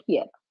crimson red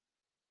here.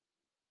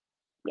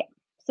 Yeah,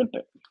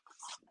 simple.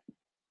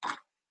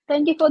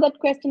 Thank you for that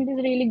question. This is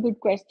a really good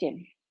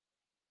question.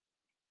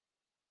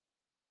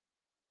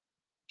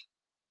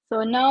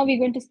 So now we're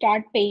going to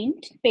start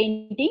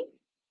painting.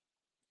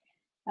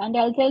 And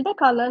I'll tell the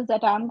colors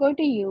that I'm going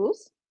to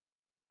use.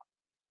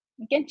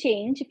 You can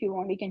change if you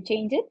want. You can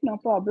change it, no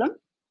problem.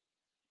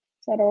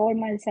 So are all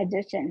my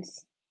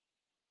suggestions,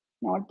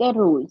 not the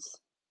rules.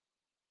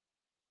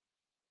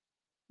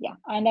 Yeah,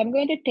 and I'm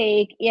going to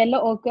take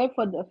yellow ochre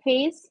for the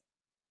face.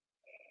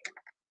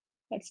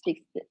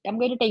 I'm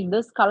going to take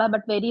this color,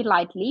 but very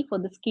lightly for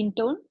the skin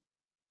tone.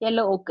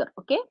 Yellow ochre,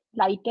 okay?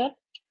 Lighter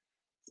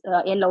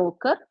yellow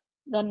ochre.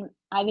 Then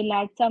I will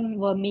add some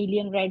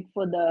vermilion red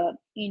for the,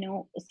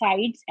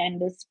 sides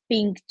and this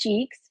pink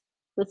cheeks,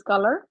 this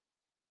color.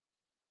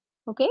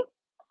 Okay.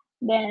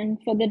 Then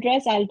for the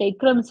dress, I'll take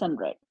crimson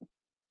red.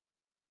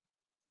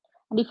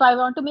 And if I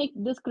want to make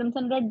this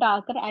crimson red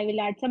darker, I will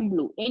add some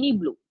blue, any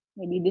blue,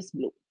 maybe this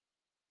blue.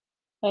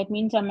 That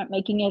means I'm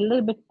making a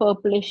little bit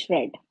purplish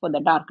red for the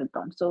darker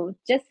tone. So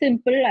just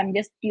simple, I'm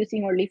just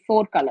using only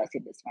 4 colors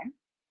in this one.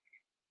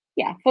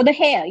 Yeah, for the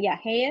hair,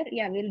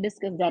 we'll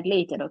discuss that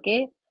later,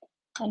 okay?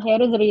 And hair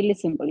is really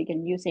simple. You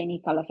can use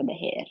any color for the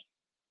hair.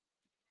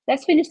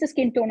 Let's finish the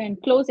skin tone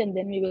and close, and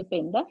then we will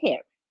paint the hair.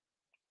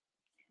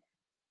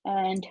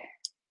 And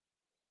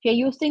if you're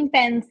using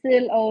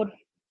pencil or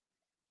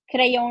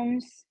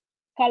crayons,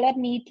 color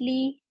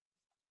neatly.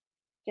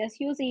 Just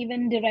use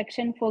even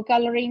direction for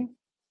coloring.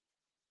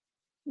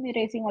 I'm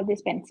erasing all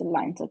these pencil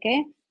lines,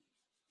 okay?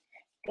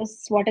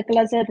 Because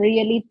watercolors are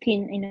really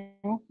thin,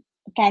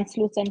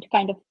 translucent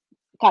kind of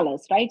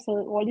colors, right? So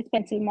all these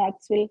pencil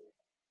marks will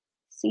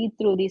see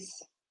through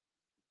this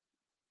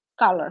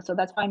color. So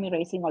that's why I'm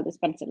erasing all these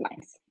pencil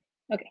lines.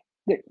 Okay,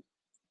 good.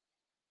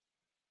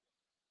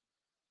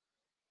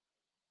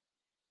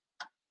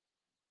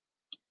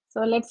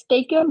 So let's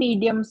take your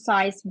medium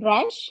size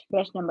brush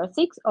number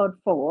 6 or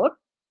 4.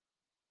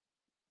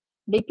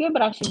 Dip your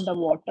brush in the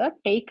water.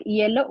 Take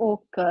yellow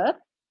ochre.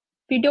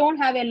 If you don't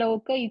have yellow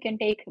ochre, you can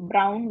take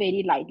brown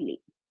very lightly.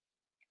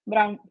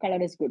 Brown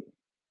color is good.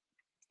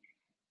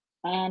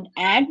 And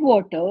add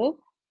water.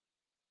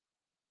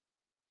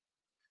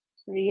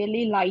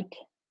 Really light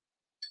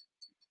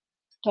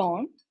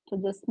tone. So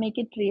just make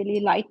it really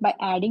light by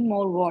adding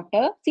more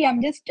water. See,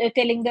 I'm just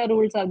telling the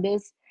rules of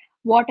this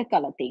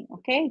watercolor thing,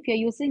 okay? If you're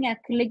using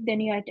acrylic, then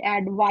you have to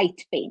add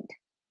white paint.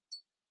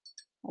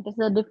 That is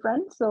the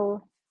difference.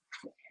 So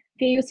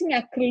if you're using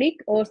acrylic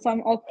or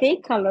some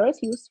opaque colors,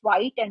 use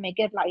white and make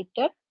it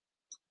lighter.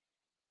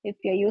 If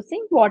you're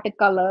using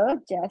watercolor,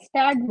 just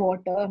add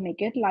water,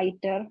 make it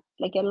lighter,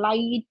 like a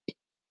light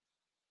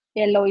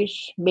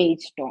yellowish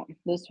beige tone,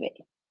 this way.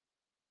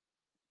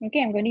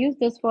 Okay, I'm going to use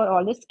this for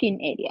all the skin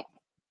area.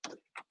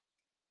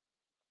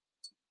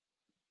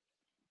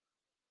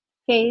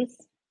 face,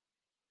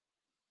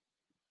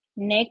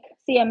 neck.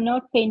 See, I'm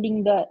not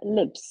painting the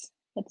lips.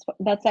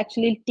 That's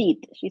actually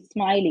teeth. She's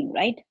smiling,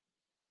 right?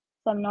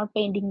 So I'm not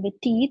painting the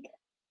teeth.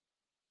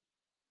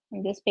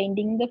 I'm just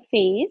painting the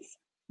face,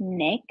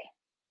 neck,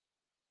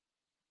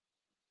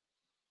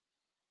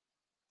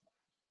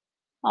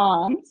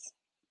 arms.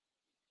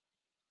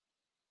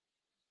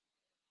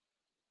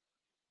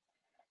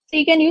 So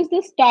you can use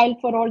this style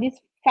for all these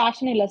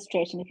fashion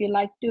illustration. If you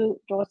like to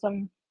draw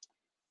some,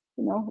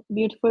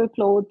 beautiful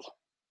clothes,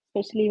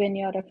 especially when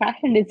you're a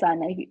fashion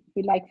designer, if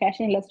you like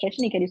fashion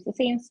illustration, you can use the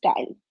same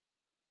style.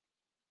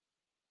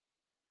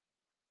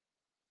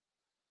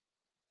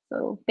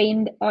 So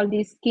paint all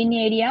the skin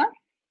area.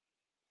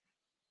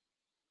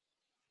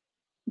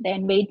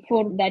 Then wait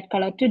for that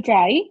color to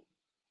dry.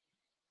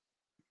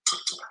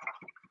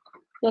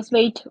 Just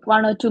wait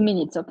 1 or 2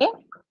 minutes, okay?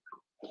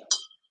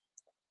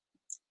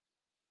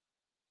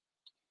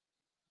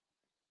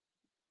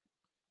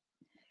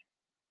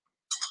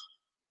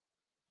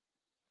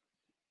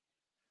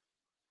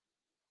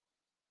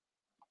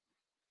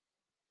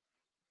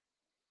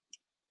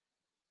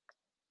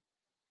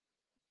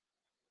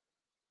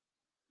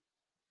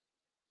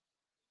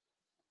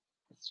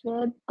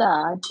 Shweta,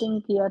 I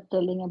think you're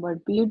telling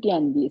about Beauty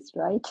and Beast,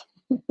 right?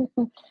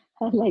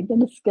 I like the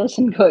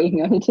discussion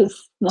going on. It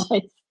is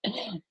nice.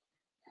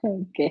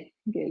 Okay,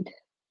 good.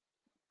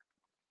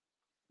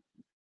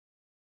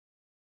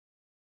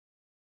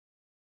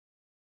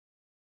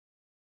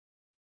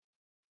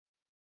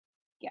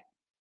 Yeah.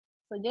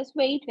 So just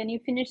wait. When you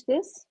finish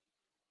this,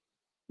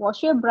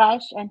 wash your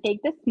brush and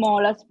take the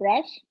smallest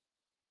brush.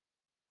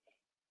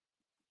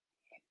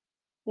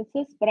 This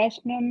is brush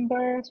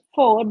number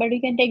 4, but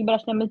you can take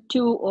brush number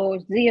 2 or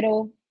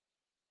 0.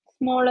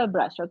 Smaller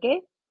brush,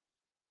 okay?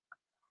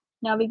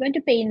 Now we're going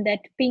to paint that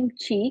pink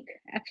cheek.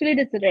 Actually, it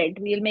is red.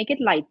 We'll make it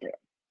lighter,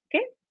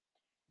 okay?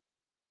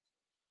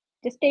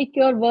 Just take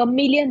your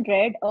vermilion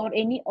red or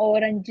any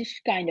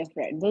orangish kind of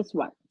red, this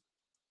one.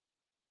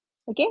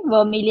 Okay,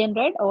 vermilion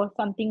red or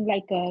something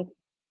like a,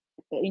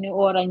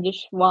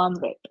 orangish warm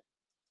red.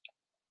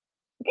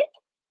 Okay,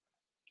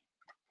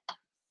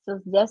 so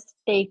just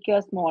take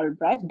your small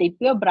brush, dip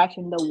your brush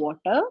in the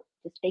water.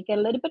 Just take a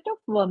little bit of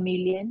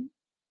vermilion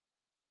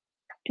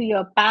to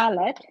your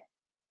palette.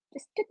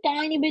 Just a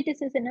tiny bit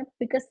is enough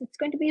because it's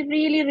going to be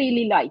really,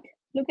 really light.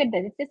 Look at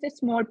that, it's just a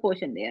small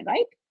portion there,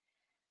 right?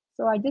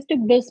 So I just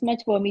took this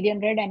much vermilion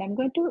red and I'm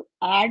going to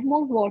add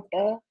more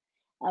water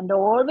and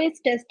always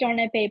test on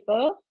a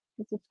paper.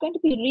 It's going to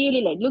be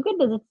really light. Look at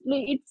this.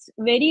 It's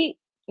very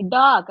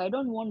dark. I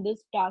don't want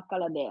this dark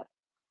color there.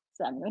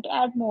 So I'm going to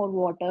add more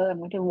water. I'm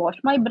going to wash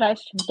my brush.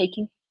 I'm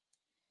taking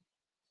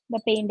the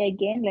paint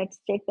again. Let's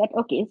check that.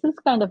 Okay, this is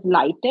kind of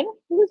lighter.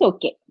 This is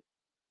okay.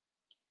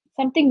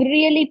 Something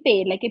really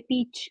pale, like a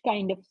peach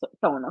kind of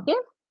tone. Okay.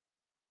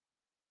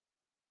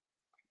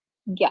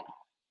 Yeah.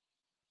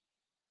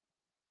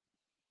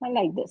 I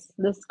like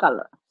this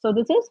color. So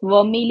this is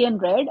vermilion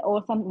red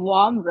or some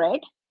warm red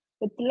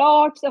with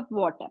lots of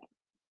water.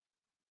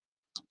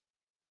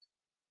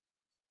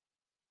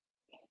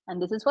 And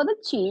this is for the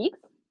cheeks.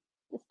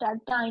 Just a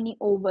tiny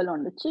oval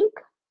on the cheek.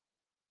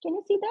 Can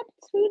you see that?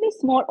 It's really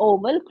small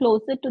oval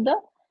closer to the,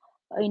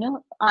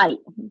 eye.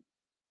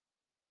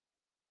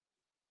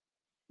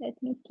 Let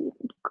me keep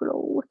it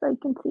close. I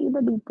can see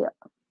the detail.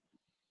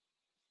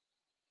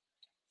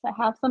 So I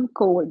have some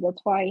cold.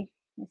 That's why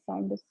my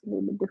sound is a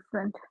little bit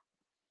different.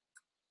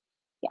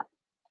 Yeah.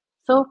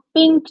 So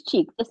pink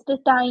cheek, just a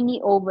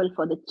tiny oval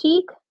for the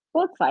cheek,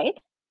 both sides.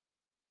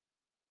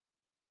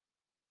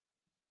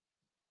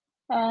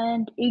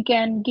 And you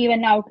can give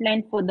an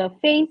outline for the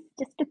face,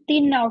 just a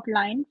thin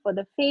outline for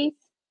the face.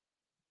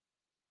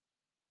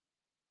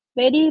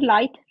 Very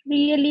light,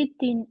 really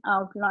thin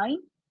outline.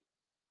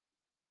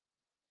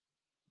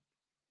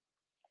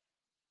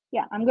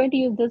 Yeah, I'm going to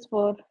use this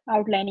for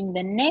outlining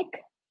the neck.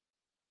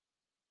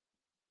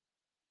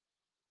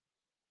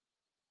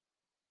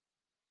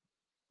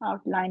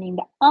 Outlining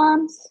the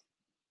arms.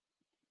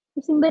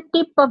 Using the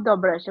tip of the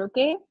brush,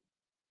 okay?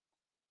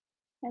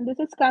 And this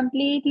is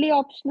completely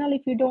optional.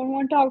 If you don't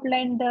want to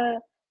outline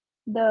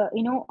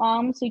the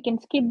arms, you can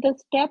skip the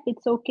step.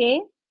 It's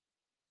okay.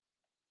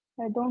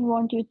 I don't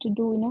want you to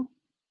do,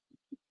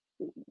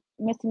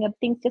 messing up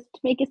things. Just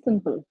make it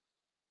simple.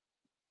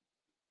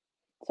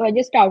 So I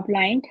just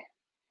outlined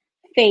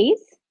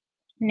face,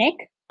 neck,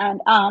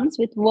 and arms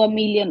with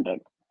vermilion red.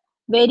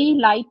 Very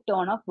light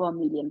tone of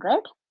vermilion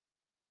red.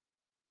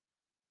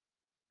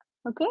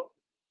 Okay.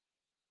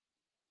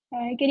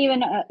 You can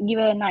even give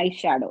an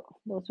eyeshadow.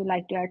 Those who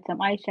like to add some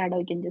eyeshadow,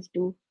 you can just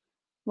do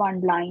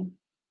one line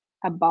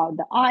above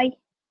the eye.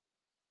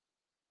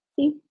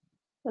 See,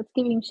 that's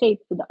giving shape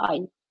to the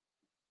eye.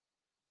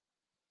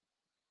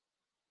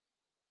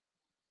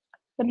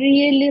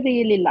 Really,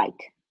 really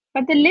light.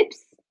 But the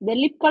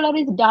lip color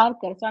is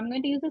darker. So I'm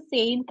going to use the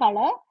same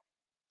color,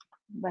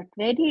 but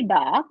very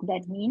dark.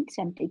 That means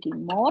I'm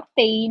taking more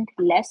paint,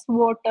 less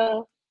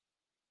water.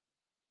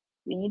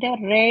 We need a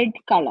red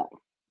color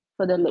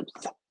for the lips.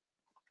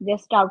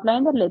 Just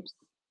outline the lips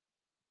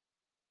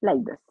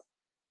like this.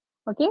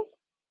 Okay,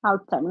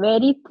 outside,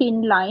 very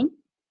thin line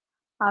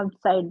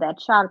outside that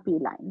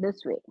Sharpie line,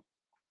 this way.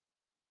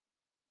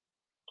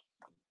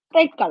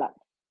 Red color,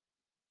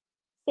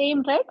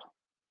 same red,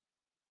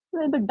 a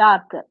little bit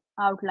darker.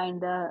 Outline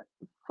the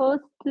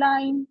first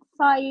line,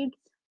 sides,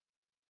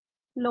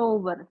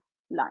 lower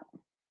line.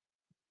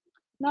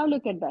 Now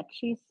look at that,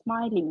 she's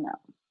smiling now.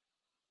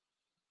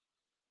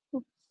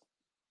 Oops.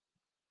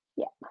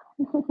 Yeah.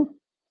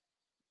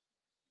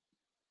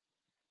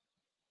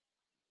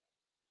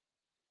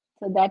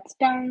 So that's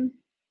done.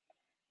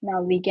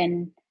 Now we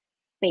can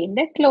paint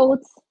the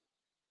clothes.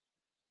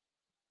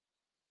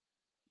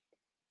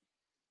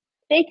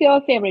 Take your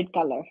favorite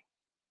color.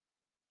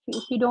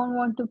 If you don't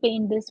want to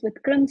paint this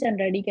with crimson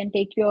red, you can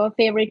take your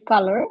favorite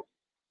color.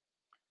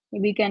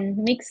 We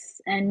can mix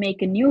and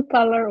make a new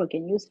color. We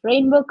can use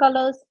rainbow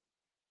colors.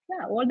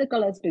 Yeah, all the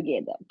colors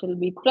together. It will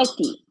be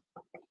pretty.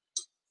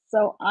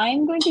 So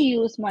I'm going to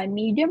use my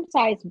medium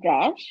size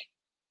brush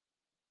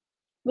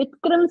with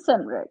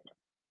crimson red.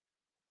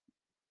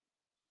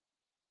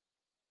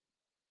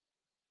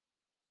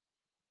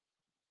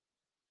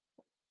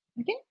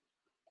 Okay.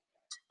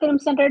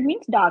 Crimson red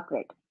means dark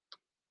red.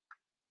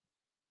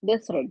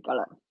 This red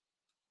color.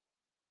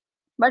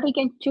 But you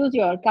can choose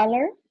your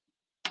color.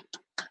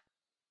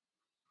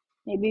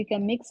 Maybe you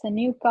can mix a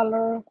new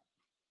color.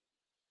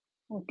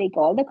 Or take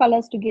all the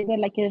colors together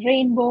like a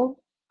rainbow.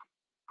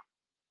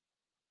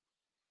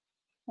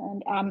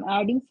 And I'm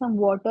adding some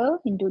water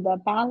into the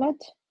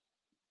palette.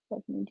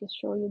 Let me just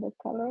show you the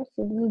color.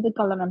 So this is the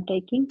color I'm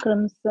taking,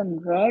 crimson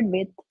red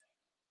with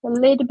a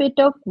little bit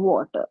of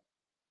water.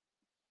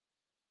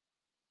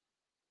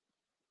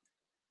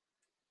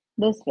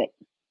 This way.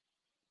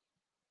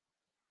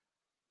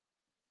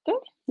 Okay,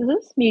 this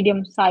is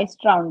medium sized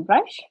round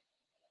brush.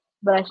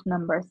 Brush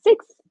number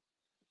 6.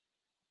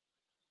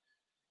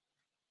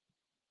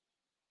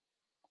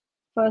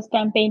 First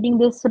I'm painting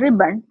this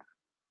ribbon,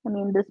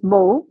 this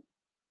bow.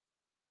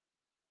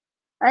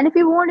 And if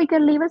you want, you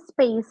can leave a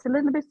space, a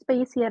little bit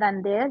space here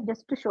and there,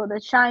 just to show the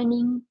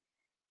shining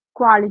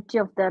quality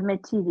of the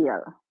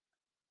material.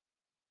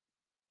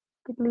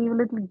 You can leave a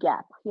little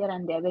gap here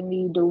and there when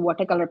we do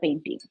watercolor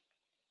painting.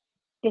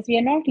 Because we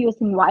are not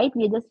using white,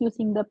 we are just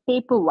using the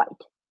paper white,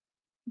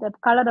 the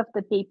color of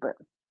the paper.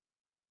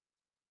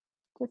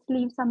 Just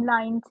leave some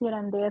lines here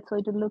and there so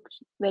it will look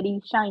very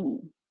shiny.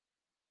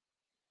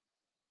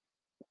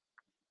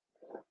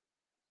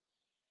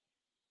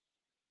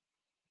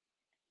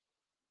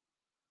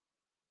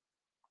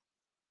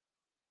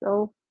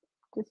 So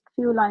just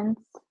few lines.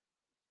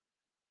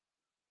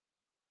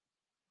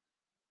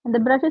 And the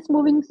brush is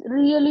moving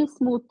really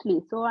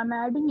smoothly. So I'm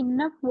adding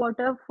enough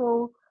water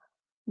for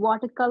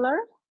watercolor.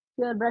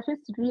 Your brush is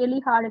really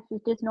hard. If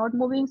it is not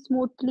moving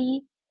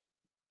smoothly,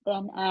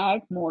 then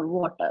add more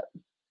water.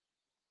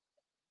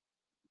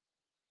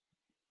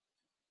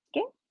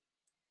 Okay.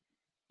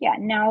 Yeah,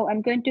 now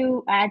I'm going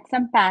to add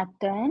some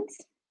patterns.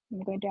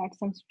 I'm going to add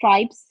some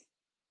stripes.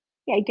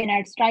 Yeah, you can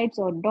add stripes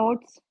or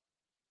dots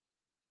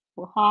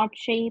or heart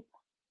shape.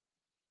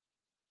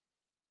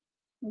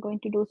 I'm going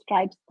to do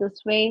stripes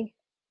this way.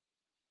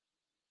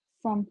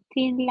 Some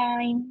thin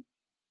line,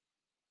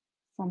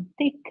 some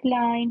thick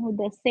line with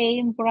the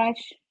same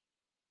brush.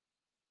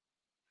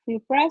 If you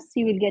press,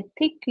 you will get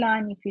thick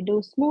line. If you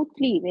do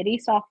smoothly, very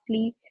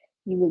softly,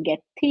 you will get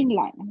thin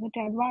line. I'm going to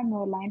add one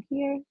more line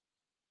here.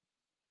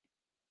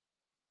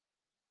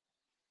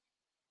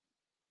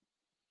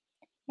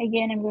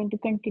 Again, I'm going to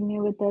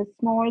continue with a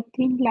small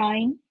thin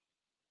line.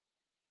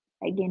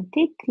 Again,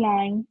 thick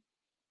line.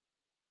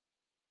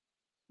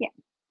 Yeah,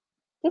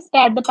 just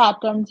add the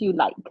patterns you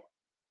like.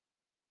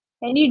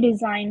 Any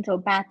designs or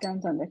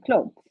patterns on the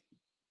clothes.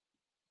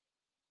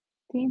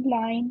 Thin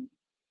line,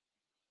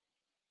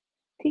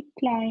 thick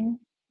line.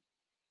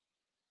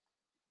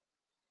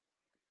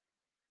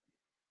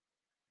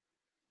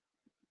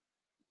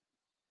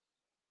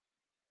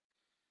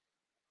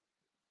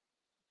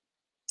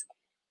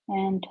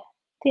 And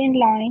thin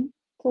line.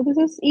 So this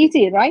is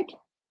easy, right?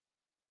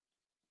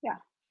 Yeah.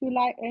 If you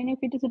like, and if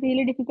it is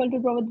really difficult to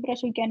draw with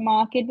brush, you can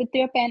mark it with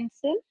your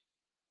pencil.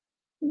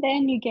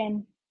 Then you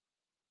can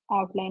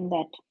outline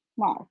that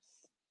marks.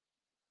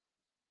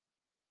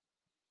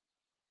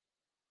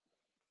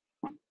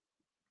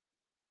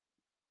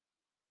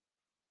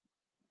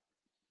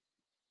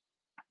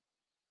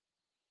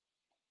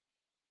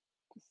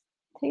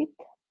 Thick,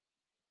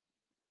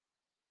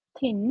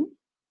 thin.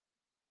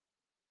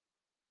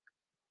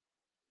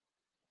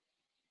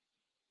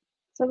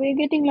 So we're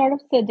getting a lot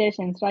of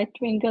suggestions, right,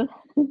 Twinkle,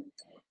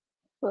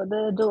 for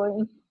the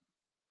drawing.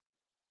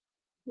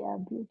 Yeah,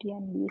 Beauty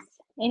and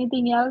Beast.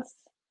 Anything else?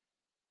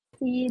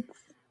 Seeds.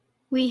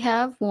 We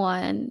have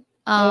one.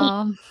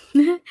 Oh,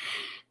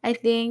 I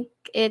think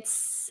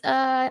it's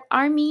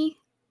army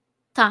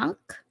tank.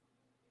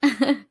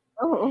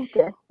 oh,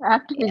 okay. I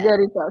have to Yeah.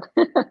 figure it out.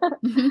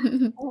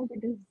 Oh,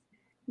 it is.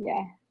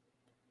 Yeah.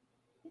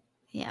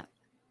 Yeah. And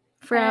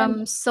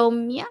From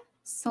Somya.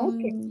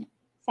 okay, Somya.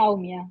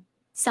 Saumya.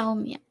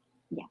 Saumya.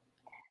 Yeah.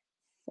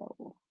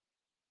 So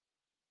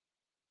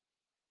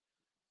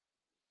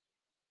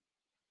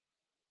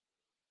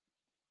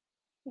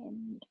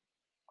And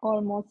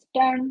almost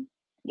done.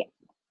 Yeah.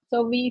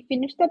 So we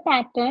finished the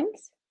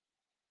patterns.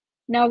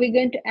 Now we're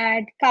going to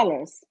add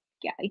colors.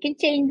 Yeah, you can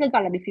change the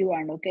color if you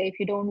want, okay? If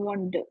you don't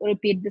want to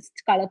repeat this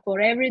color for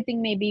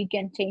everything, maybe you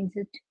can change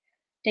it.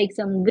 Take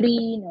some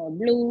green or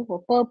blue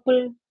or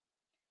purple,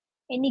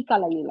 any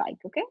color you like,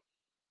 okay?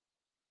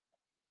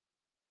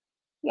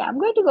 Yeah, I'm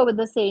going to go with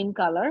the same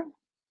color.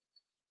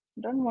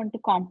 Don't want to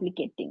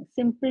complicate things.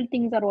 Simple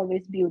things are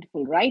always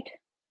beautiful, right?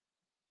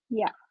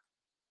 Yeah,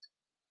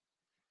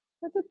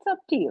 but it's up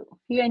to you. If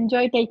you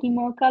enjoy taking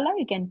more color,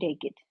 you can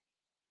take it.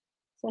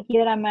 So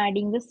here I'm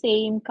adding the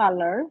same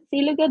color.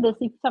 See, look at this.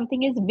 If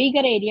something is bigger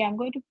area, I'm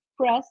going to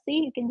press.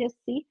 See, you can just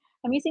see.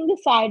 I'm using the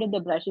side of the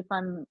brush if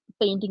I'm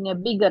painting a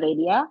bigger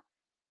area.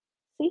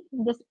 See,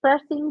 I'm just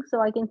pressing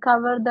so I can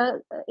cover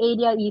the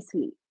area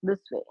easily this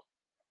way.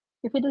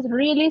 If it is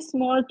really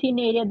small, thin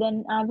area,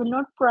 then I will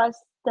not press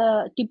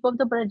the tip of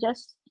the brush.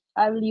 Just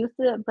I will use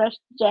the brush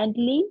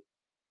gently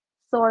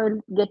so I'll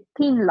get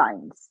thin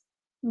lines.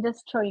 I'm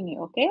just showing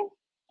you, okay?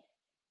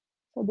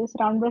 So these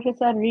round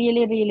brushes are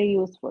really, really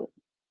useful.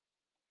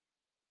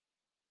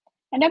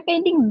 And I'm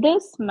painting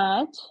this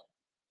much.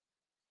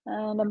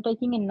 And I'm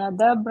taking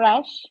another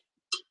brush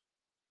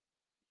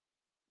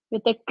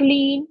with a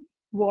clean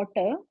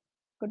water.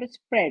 Going to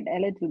spread a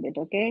little bit,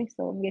 okay?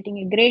 So I'm getting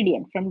a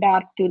gradient from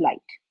dark to light,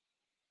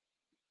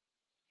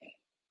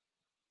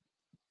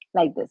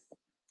 like this.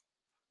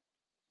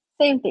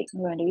 Same thing.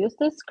 I'm going to use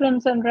this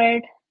crimson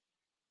red,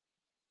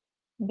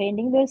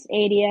 painting this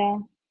area,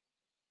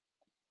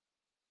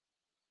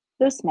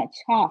 this much,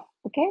 half,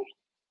 okay?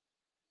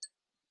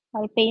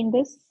 I'll paint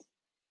this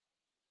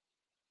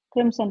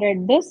crimson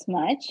red this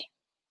much.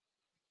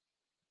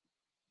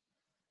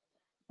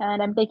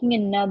 And I'm taking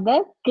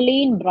another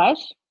clean brush.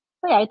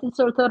 Oh yeah, it's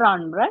also a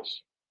round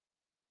brush,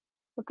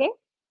 okay?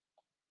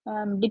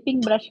 I'm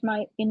dipping brush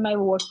in my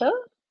water.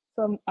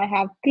 So I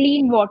have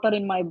clean water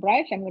in my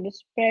brush. I'm going to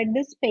spread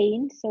this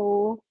paint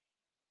so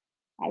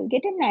I'll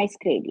get a nice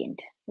gradient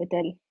with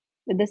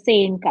the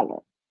same color,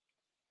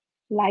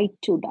 light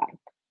to dark.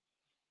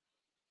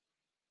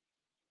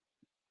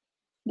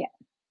 Yeah,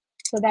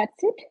 so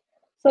that's it.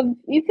 So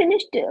we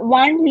finished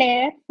one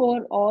layer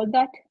for all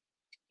that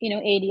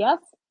areas.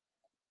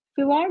 If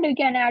you want, you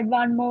can add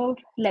one more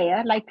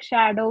layer like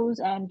shadows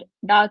and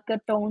darker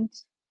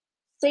tones.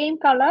 Same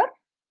color,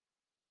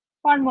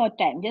 one more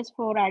time, just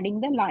for adding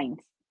the lines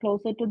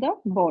closer to the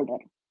border.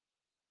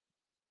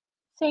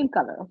 Same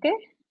color, okay?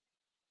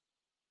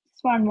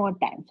 Just one more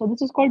time. So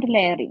this is called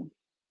layering.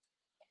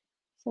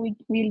 So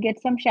we'll get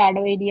some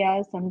shadow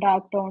areas, some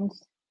dark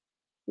tones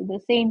with the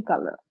same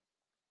color.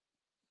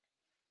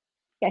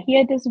 Yeah,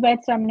 here it is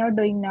wet, so I'm not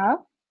doing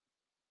now.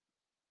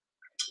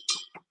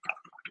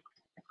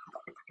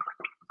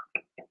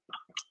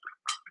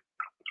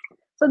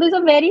 So this is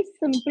a very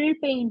simple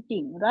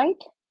painting, right?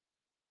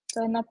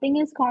 So nothing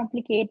is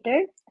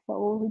complicated.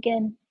 So we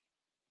can,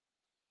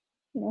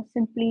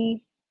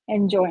 simply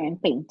enjoy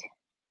and paint.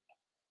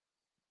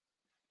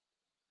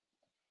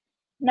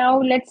 Now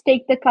let's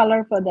take the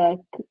color for the,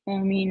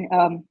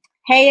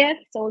 hair.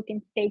 So we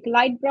can take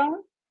light brown,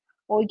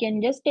 or we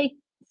can just take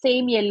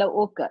same yellow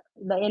ochre.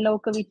 The yellow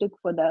ochre we took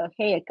for the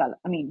hair color,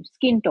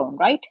 skin tone,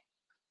 right?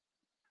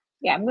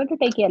 Yeah, I'm going to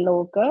take yellow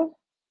ochre,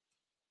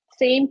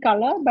 same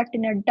color, but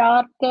in a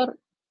darker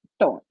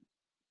tone.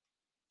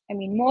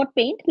 More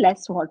paint,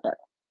 less water.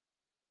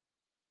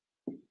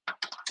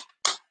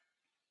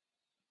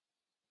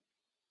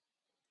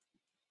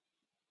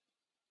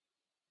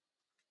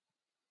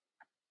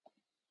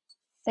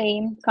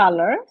 Same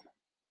color,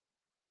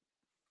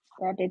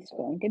 but it's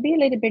going to be a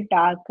little bit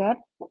darker.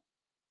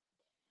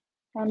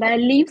 And I'll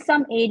leave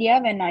some area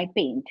when I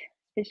paint,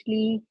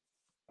 especially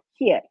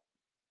here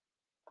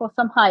for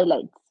some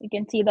highlights. You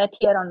can see that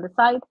here on the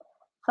side,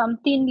 some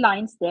thin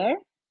lines there.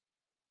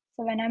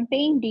 So when I'm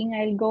painting,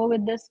 I'll go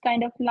with this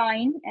kind of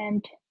line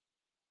and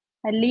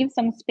I'll leave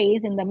some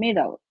space in the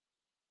middle.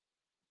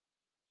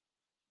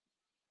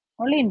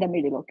 Only in the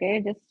middle,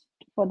 okay? Just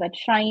for that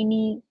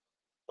shiny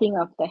thing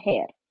of the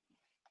hair.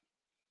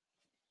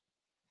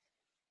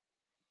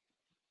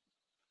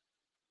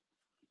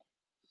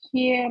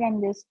 Here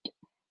I'm just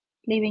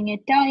leaving a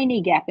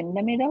tiny gap in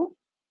the middle.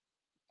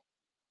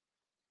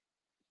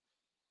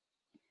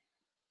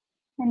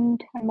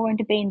 And I'm going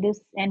to paint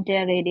this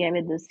entire area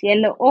with this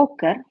yellow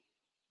ochre.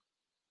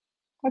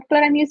 What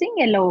color I'm using?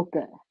 Yellow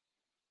ochre.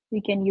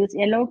 We can use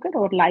yellow ochre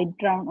or light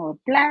brown or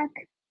black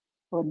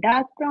or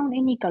dark brown,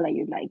 any color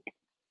you like.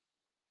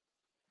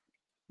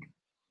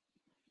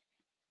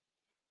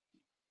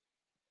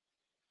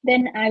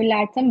 Then I will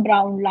add some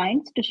brown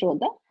lines to show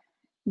the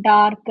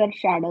darker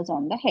shadows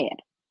on the hair.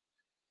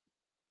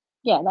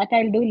 Yeah, that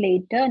I'll do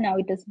later. Now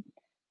it is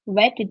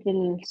wet, it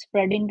will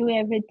spread into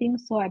everything.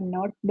 So I'm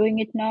not doing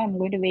it now. I'm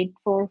going to wait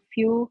for a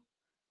few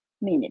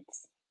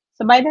minutes.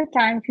 So by the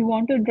time, if you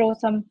want to draw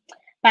some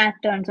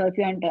patterns or if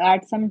you want to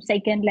add some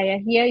second layer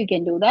here, you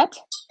can do that.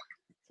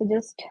 So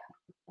just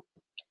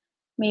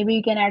maybe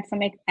you can add some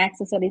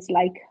accessories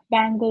like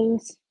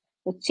bangles,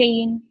 or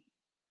chain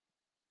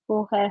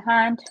for her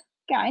hand.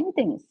 Yeah,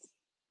 anything is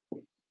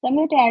So I'm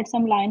going to add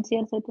some lines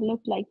here so it will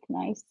look like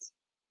nice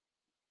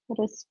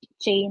wrist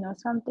chain or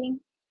something.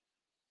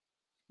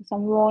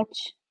 Some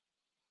watch.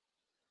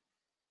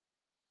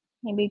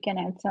 Maybe you can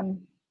add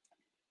some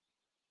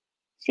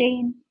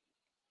chain,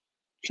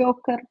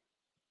 choker.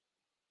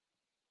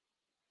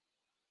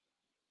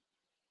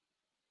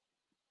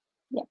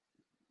 Yeah.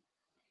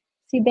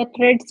 See that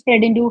thread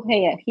spread into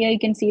hair. Here you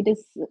can see it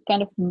is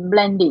kind of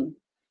blending.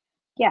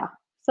 Yeah.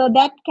 So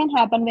that can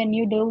happen when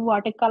you do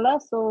watercolor.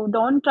 So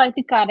don't try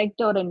to correct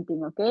or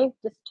anything, okay?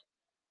 Just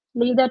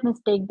leave that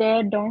mistake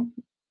there. Don't,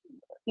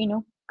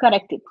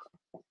 correct it.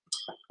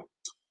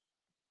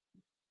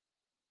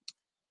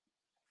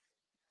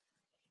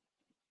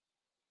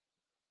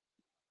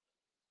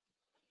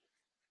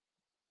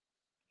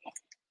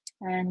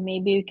 And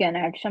maybe you can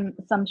add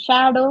some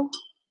shadow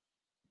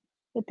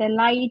with a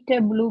light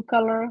blue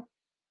color.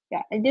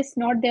 Yeah, it is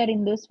not there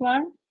in this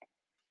one.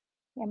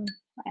 Um,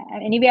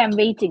 anyway, I'm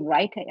waiting,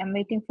 right? I'm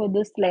waiting for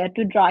this layer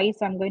to dry.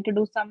 So I'm going to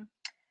do some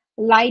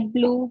light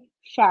blue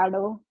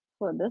shadow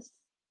for this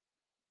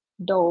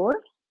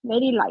door.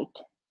 Very light.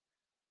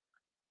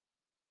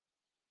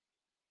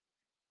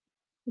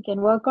 You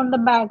can work on the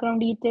background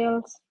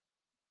details.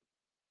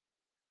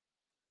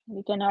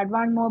 We can add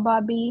one more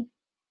Barbie.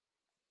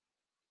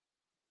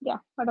 Yeah,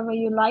 whatever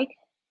you like.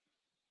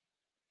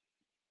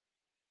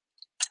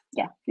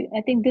 Yeah,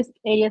 I think this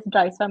area is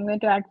dry, so I'm going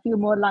to add few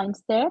more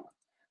lines there.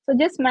 So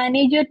just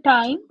manage your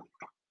time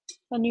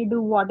when you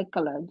do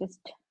watercolor. Just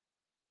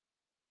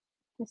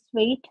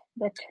wait.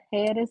 That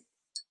hair is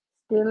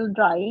still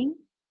drying.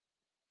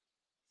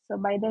 So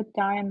by the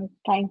time I'm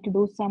trying to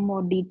do some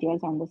more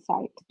details on the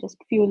side, just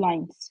few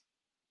lines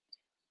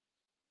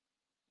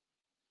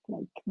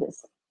like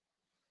this.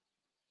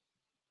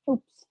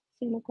 Oops,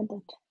 see, look at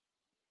that.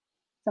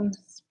 Some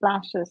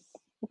splashes,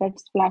 red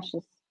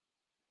splashes.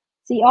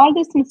 See, all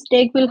this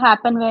mistake will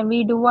happen when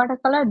we do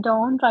watercolor.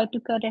 Don't try to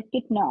correct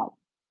it now.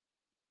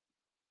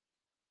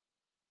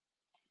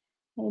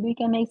 Maybe we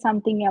can make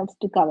something else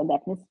to cover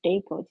that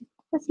mistake, or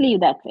just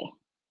leave that way.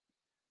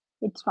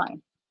 It's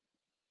fine.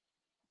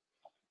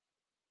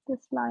 This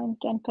line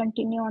can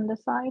continue on the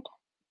side.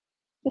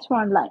 Just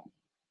one line.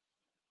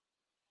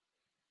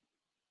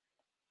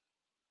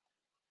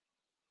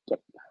 Yep.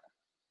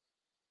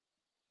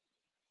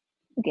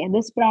 Okay,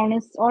 this brown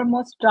is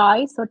almost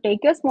dry. So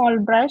take a small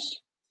brush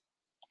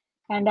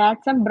and add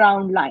some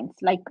brown lines,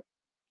 like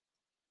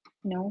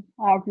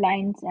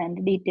outlines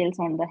and details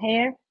on the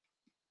hair.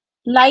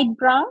 Light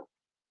brown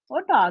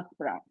or dark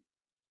brown.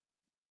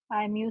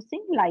 I'm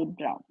using light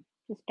brown.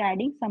 Just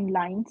adding some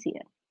lines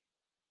here.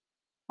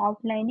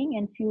 Outlining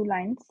and few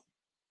lines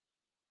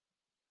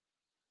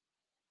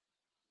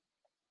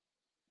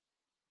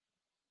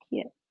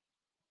here.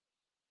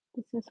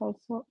 This is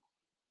also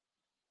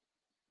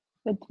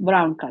with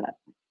brown color,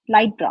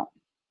 light brown.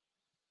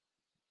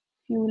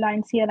 Few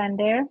lines here and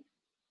there.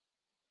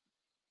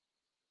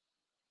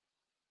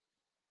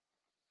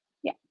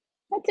 Yeah,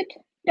 that's it.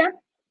 Done.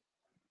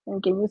 You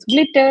can use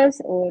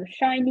glitters or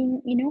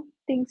shining,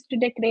 things to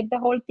decorate the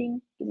whole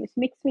thing. You can use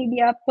mixed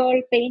media,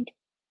 pearl paint,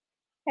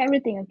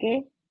 everything,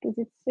 okay? Because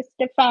it's just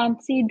a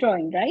fancy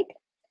drawing, right?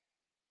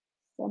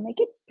 So make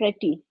it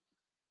pretty.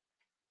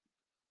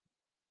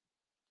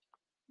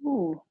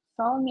 Ooh,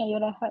 Soumya,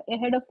 you're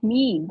ahead of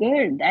me.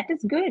 Good, that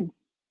is good.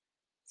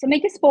 So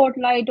make a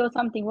spotlight or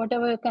something,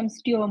 whatever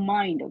comes to your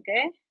mind,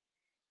 okay?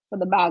 For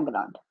the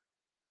background.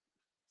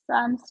 So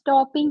I'm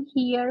stopping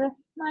here.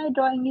 My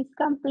drawing is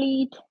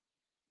complete.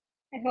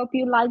 I hope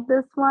you like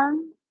this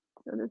one.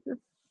 So this is,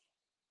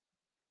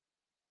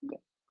 yeah.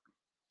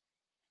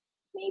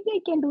 Maybe I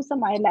can do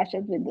some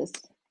eyelashes with this.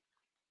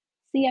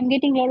 See, I'm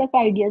getting a lot of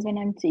ideas when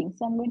I'm seeing.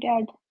 So I'm going to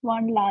add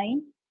one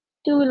line,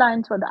 two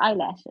lines for the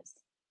eyelashes.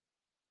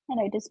 And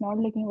it is not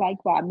looking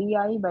like Barbie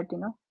eye, but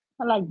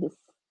I like this.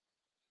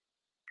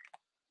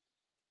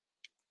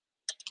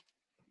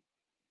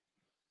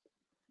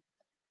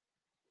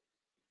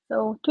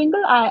 So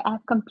Twinkle,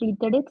 I've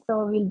completed it.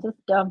 So we'll just,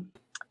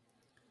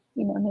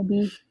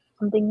 maybe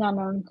something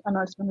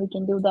announcement we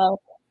can do that.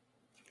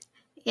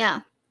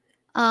 Yeah.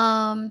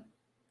 I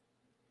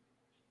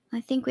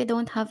think we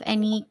don't have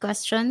any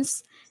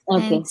questions.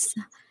 And Okay.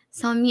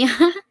 Samya,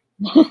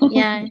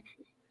 yeah,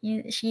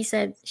 she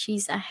said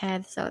she's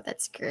ahead, so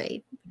that's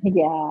great.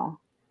 Yeah.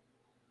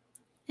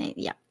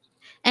 Yeah.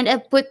 And I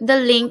put the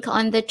link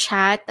on the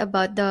chat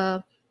about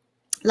the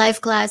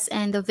live class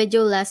and the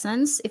video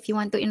lessons if you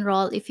want to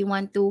enroll, if you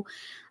want to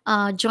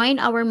join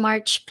our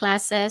March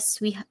classes.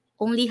 We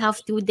only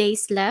have 2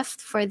 days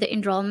left for the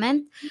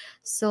enrollment.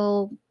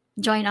 So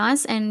join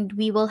us and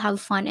we will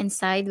have fun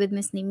inside with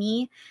Miss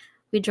Nimmy.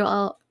 We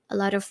draw a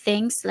lot of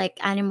things like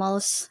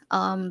animals,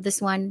 this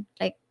one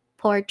like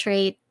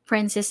portrait,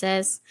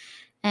 princesses,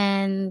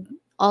 and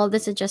all the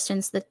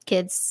suggestions that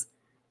kids,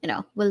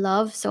 will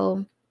love.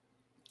 So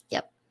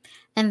yep.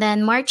 And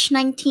then March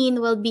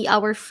 19 will be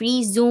our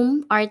free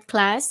Zoom art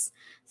class.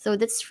 So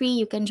that's free.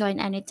 You can join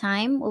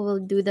anytime. We will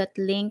do that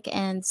link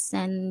and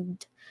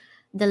send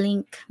the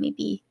link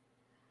maybe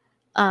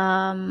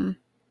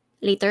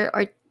later,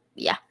 or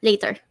yeah,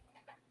 later.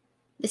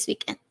 this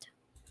weekend.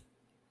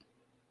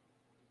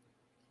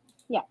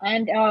 Yeah,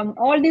 and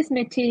all these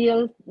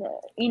materials,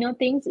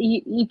 things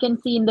you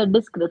can see in the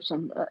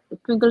description.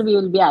 Twinkle, we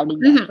will be adding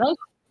that, Mm-hmm. right?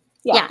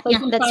 Yeah, Yeah, so you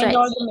can that's find right.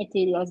 all the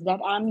materials that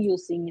I'm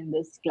using in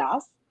this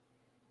class.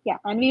 Yeah,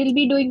 and we will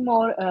be doing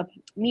more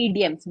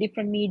mediums,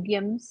 different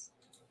mediums,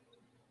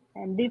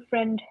 and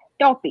different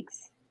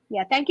topics.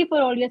 Yeah, thank you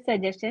for all your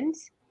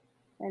suggestions,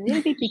 and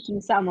we'll be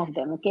picking some of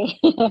them. Okay.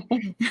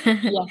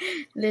 Yeah.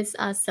 That's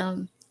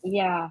awesome.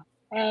 Yeah,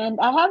 and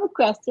I have a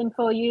question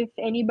for you. If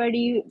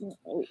anybody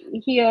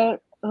here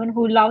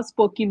who loves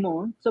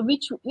Pokemon, so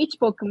which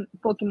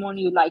Pokemon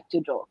you like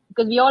to draw?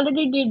 Because we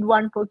already did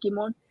one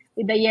Pokemon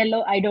with the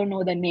yellow. I don't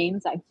know the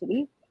names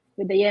actually.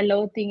 With the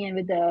yellow thing and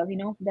with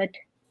the that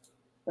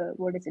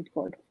what is it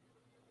called?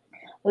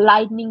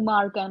 Lightning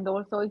mark, and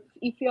also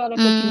if you are a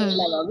Pokemon Mm.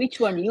 lover, which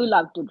one you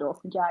love to draw?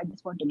 Yeah, I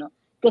just want to know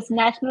because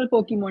National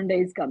Pokemon Day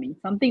is coming.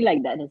 Something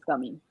like that is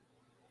coming,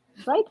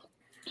 right?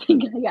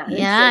 Yeah, let's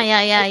Yeah, say.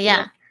 yeah, yeah,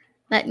 yeah.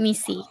 Let me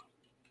see.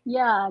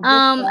 Yeah,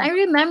 just I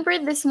remember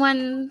this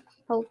one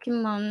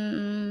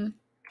Pokemon.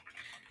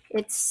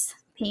 It's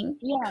pink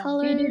yeah, we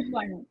color. did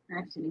one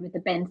actually with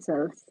the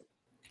pencils.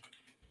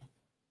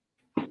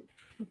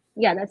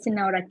 Yeah, that's in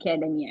our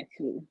academy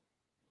actually.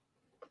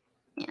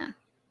 Yeah.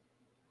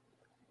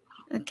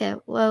 Okay,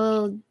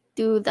 we'll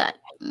do that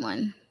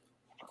one.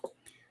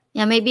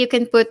 Yeah, maybe you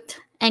can put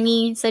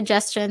any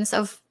suggestions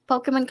of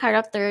Pokemon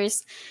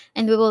characters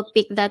and we will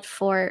pick that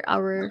for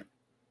our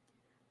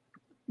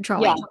Yeah,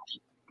 drawing.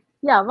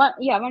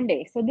 one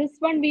day. So this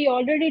one we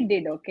already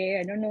did. Okay,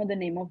 I don't know the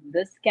name of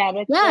this Yeah,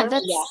 character. Yeah,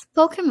 that's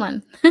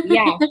Pokemon.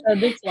 yeah. So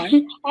this one,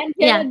 and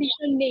here are Yeah.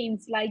 different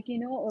names like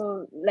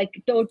like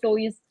Toto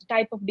is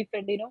type of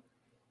different.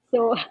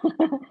 So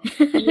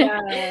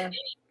yeah,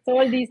 so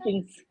all these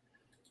things.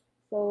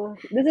 So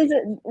this is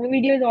a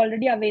video is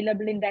already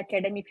available in the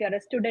academy. If you are a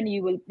student,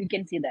 you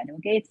can see that.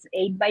 Okay, it's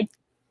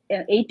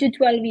 8 to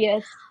 12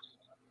 years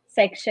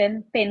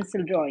section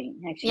pencil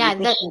drawing actually Yeah,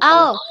 that technical.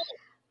 oh,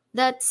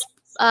 that's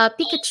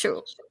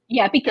Pikachu.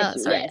 Yeah, Oh, Pikachu.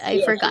 sorry, Yes, I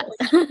yes, forgot.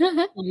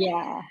 yes.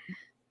 Yeah.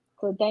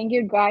 So thank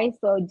you guys.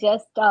 So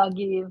just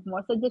give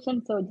more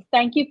suggestions. So just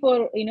thank you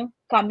for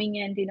coming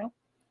and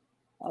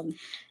um,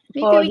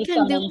 Maybe for we the can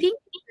fun do and pink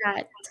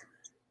cat.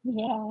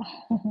 yeah.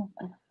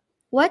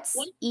 What's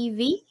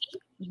Eevee?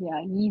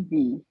 Yeah,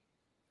 easy.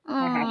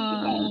 I have to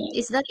find it.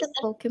 Is that the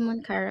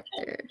Pokemon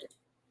character?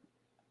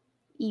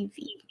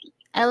 Eevee.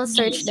 I'll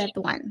search that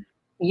one.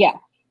 Yeah,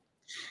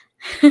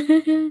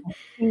 Okay,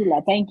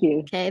 Sheila, thank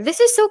you. this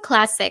is so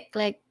classic.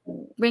 Like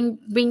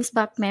brings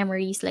back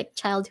memories, like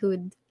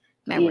childhood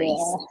memories.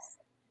 Yeah.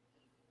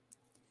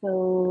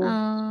 So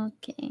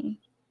Okay.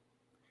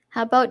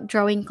 How about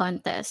drawing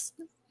contest?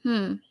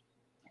 Hmm.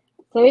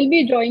 we'll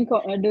be doing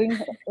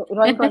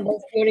drawing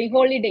contest during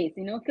holidays.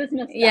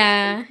 Christmas time. So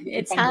Yeah, we'll be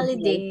it's continuing.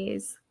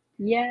 holidays.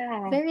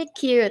 Yeah. Very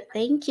cute.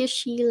 Thank you,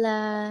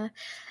 Sheila.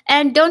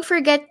 And don't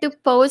forget to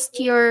post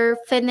your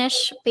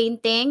finished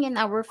painting in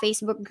our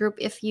Facebook group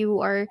if you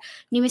are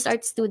Nimmy's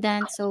art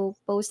student. So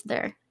post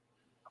there.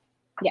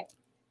 Yeah.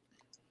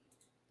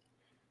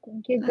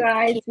 Thank you,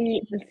 guys. Okay.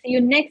 We will see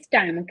you next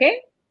time,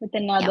 okay? With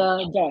Yep.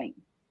 another drawing.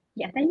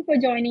 Yeah, thank you for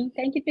joining.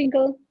 Thank you,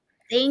 Twinkle.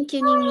 Thank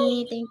you,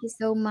 Nimmy. Thank you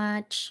so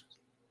much.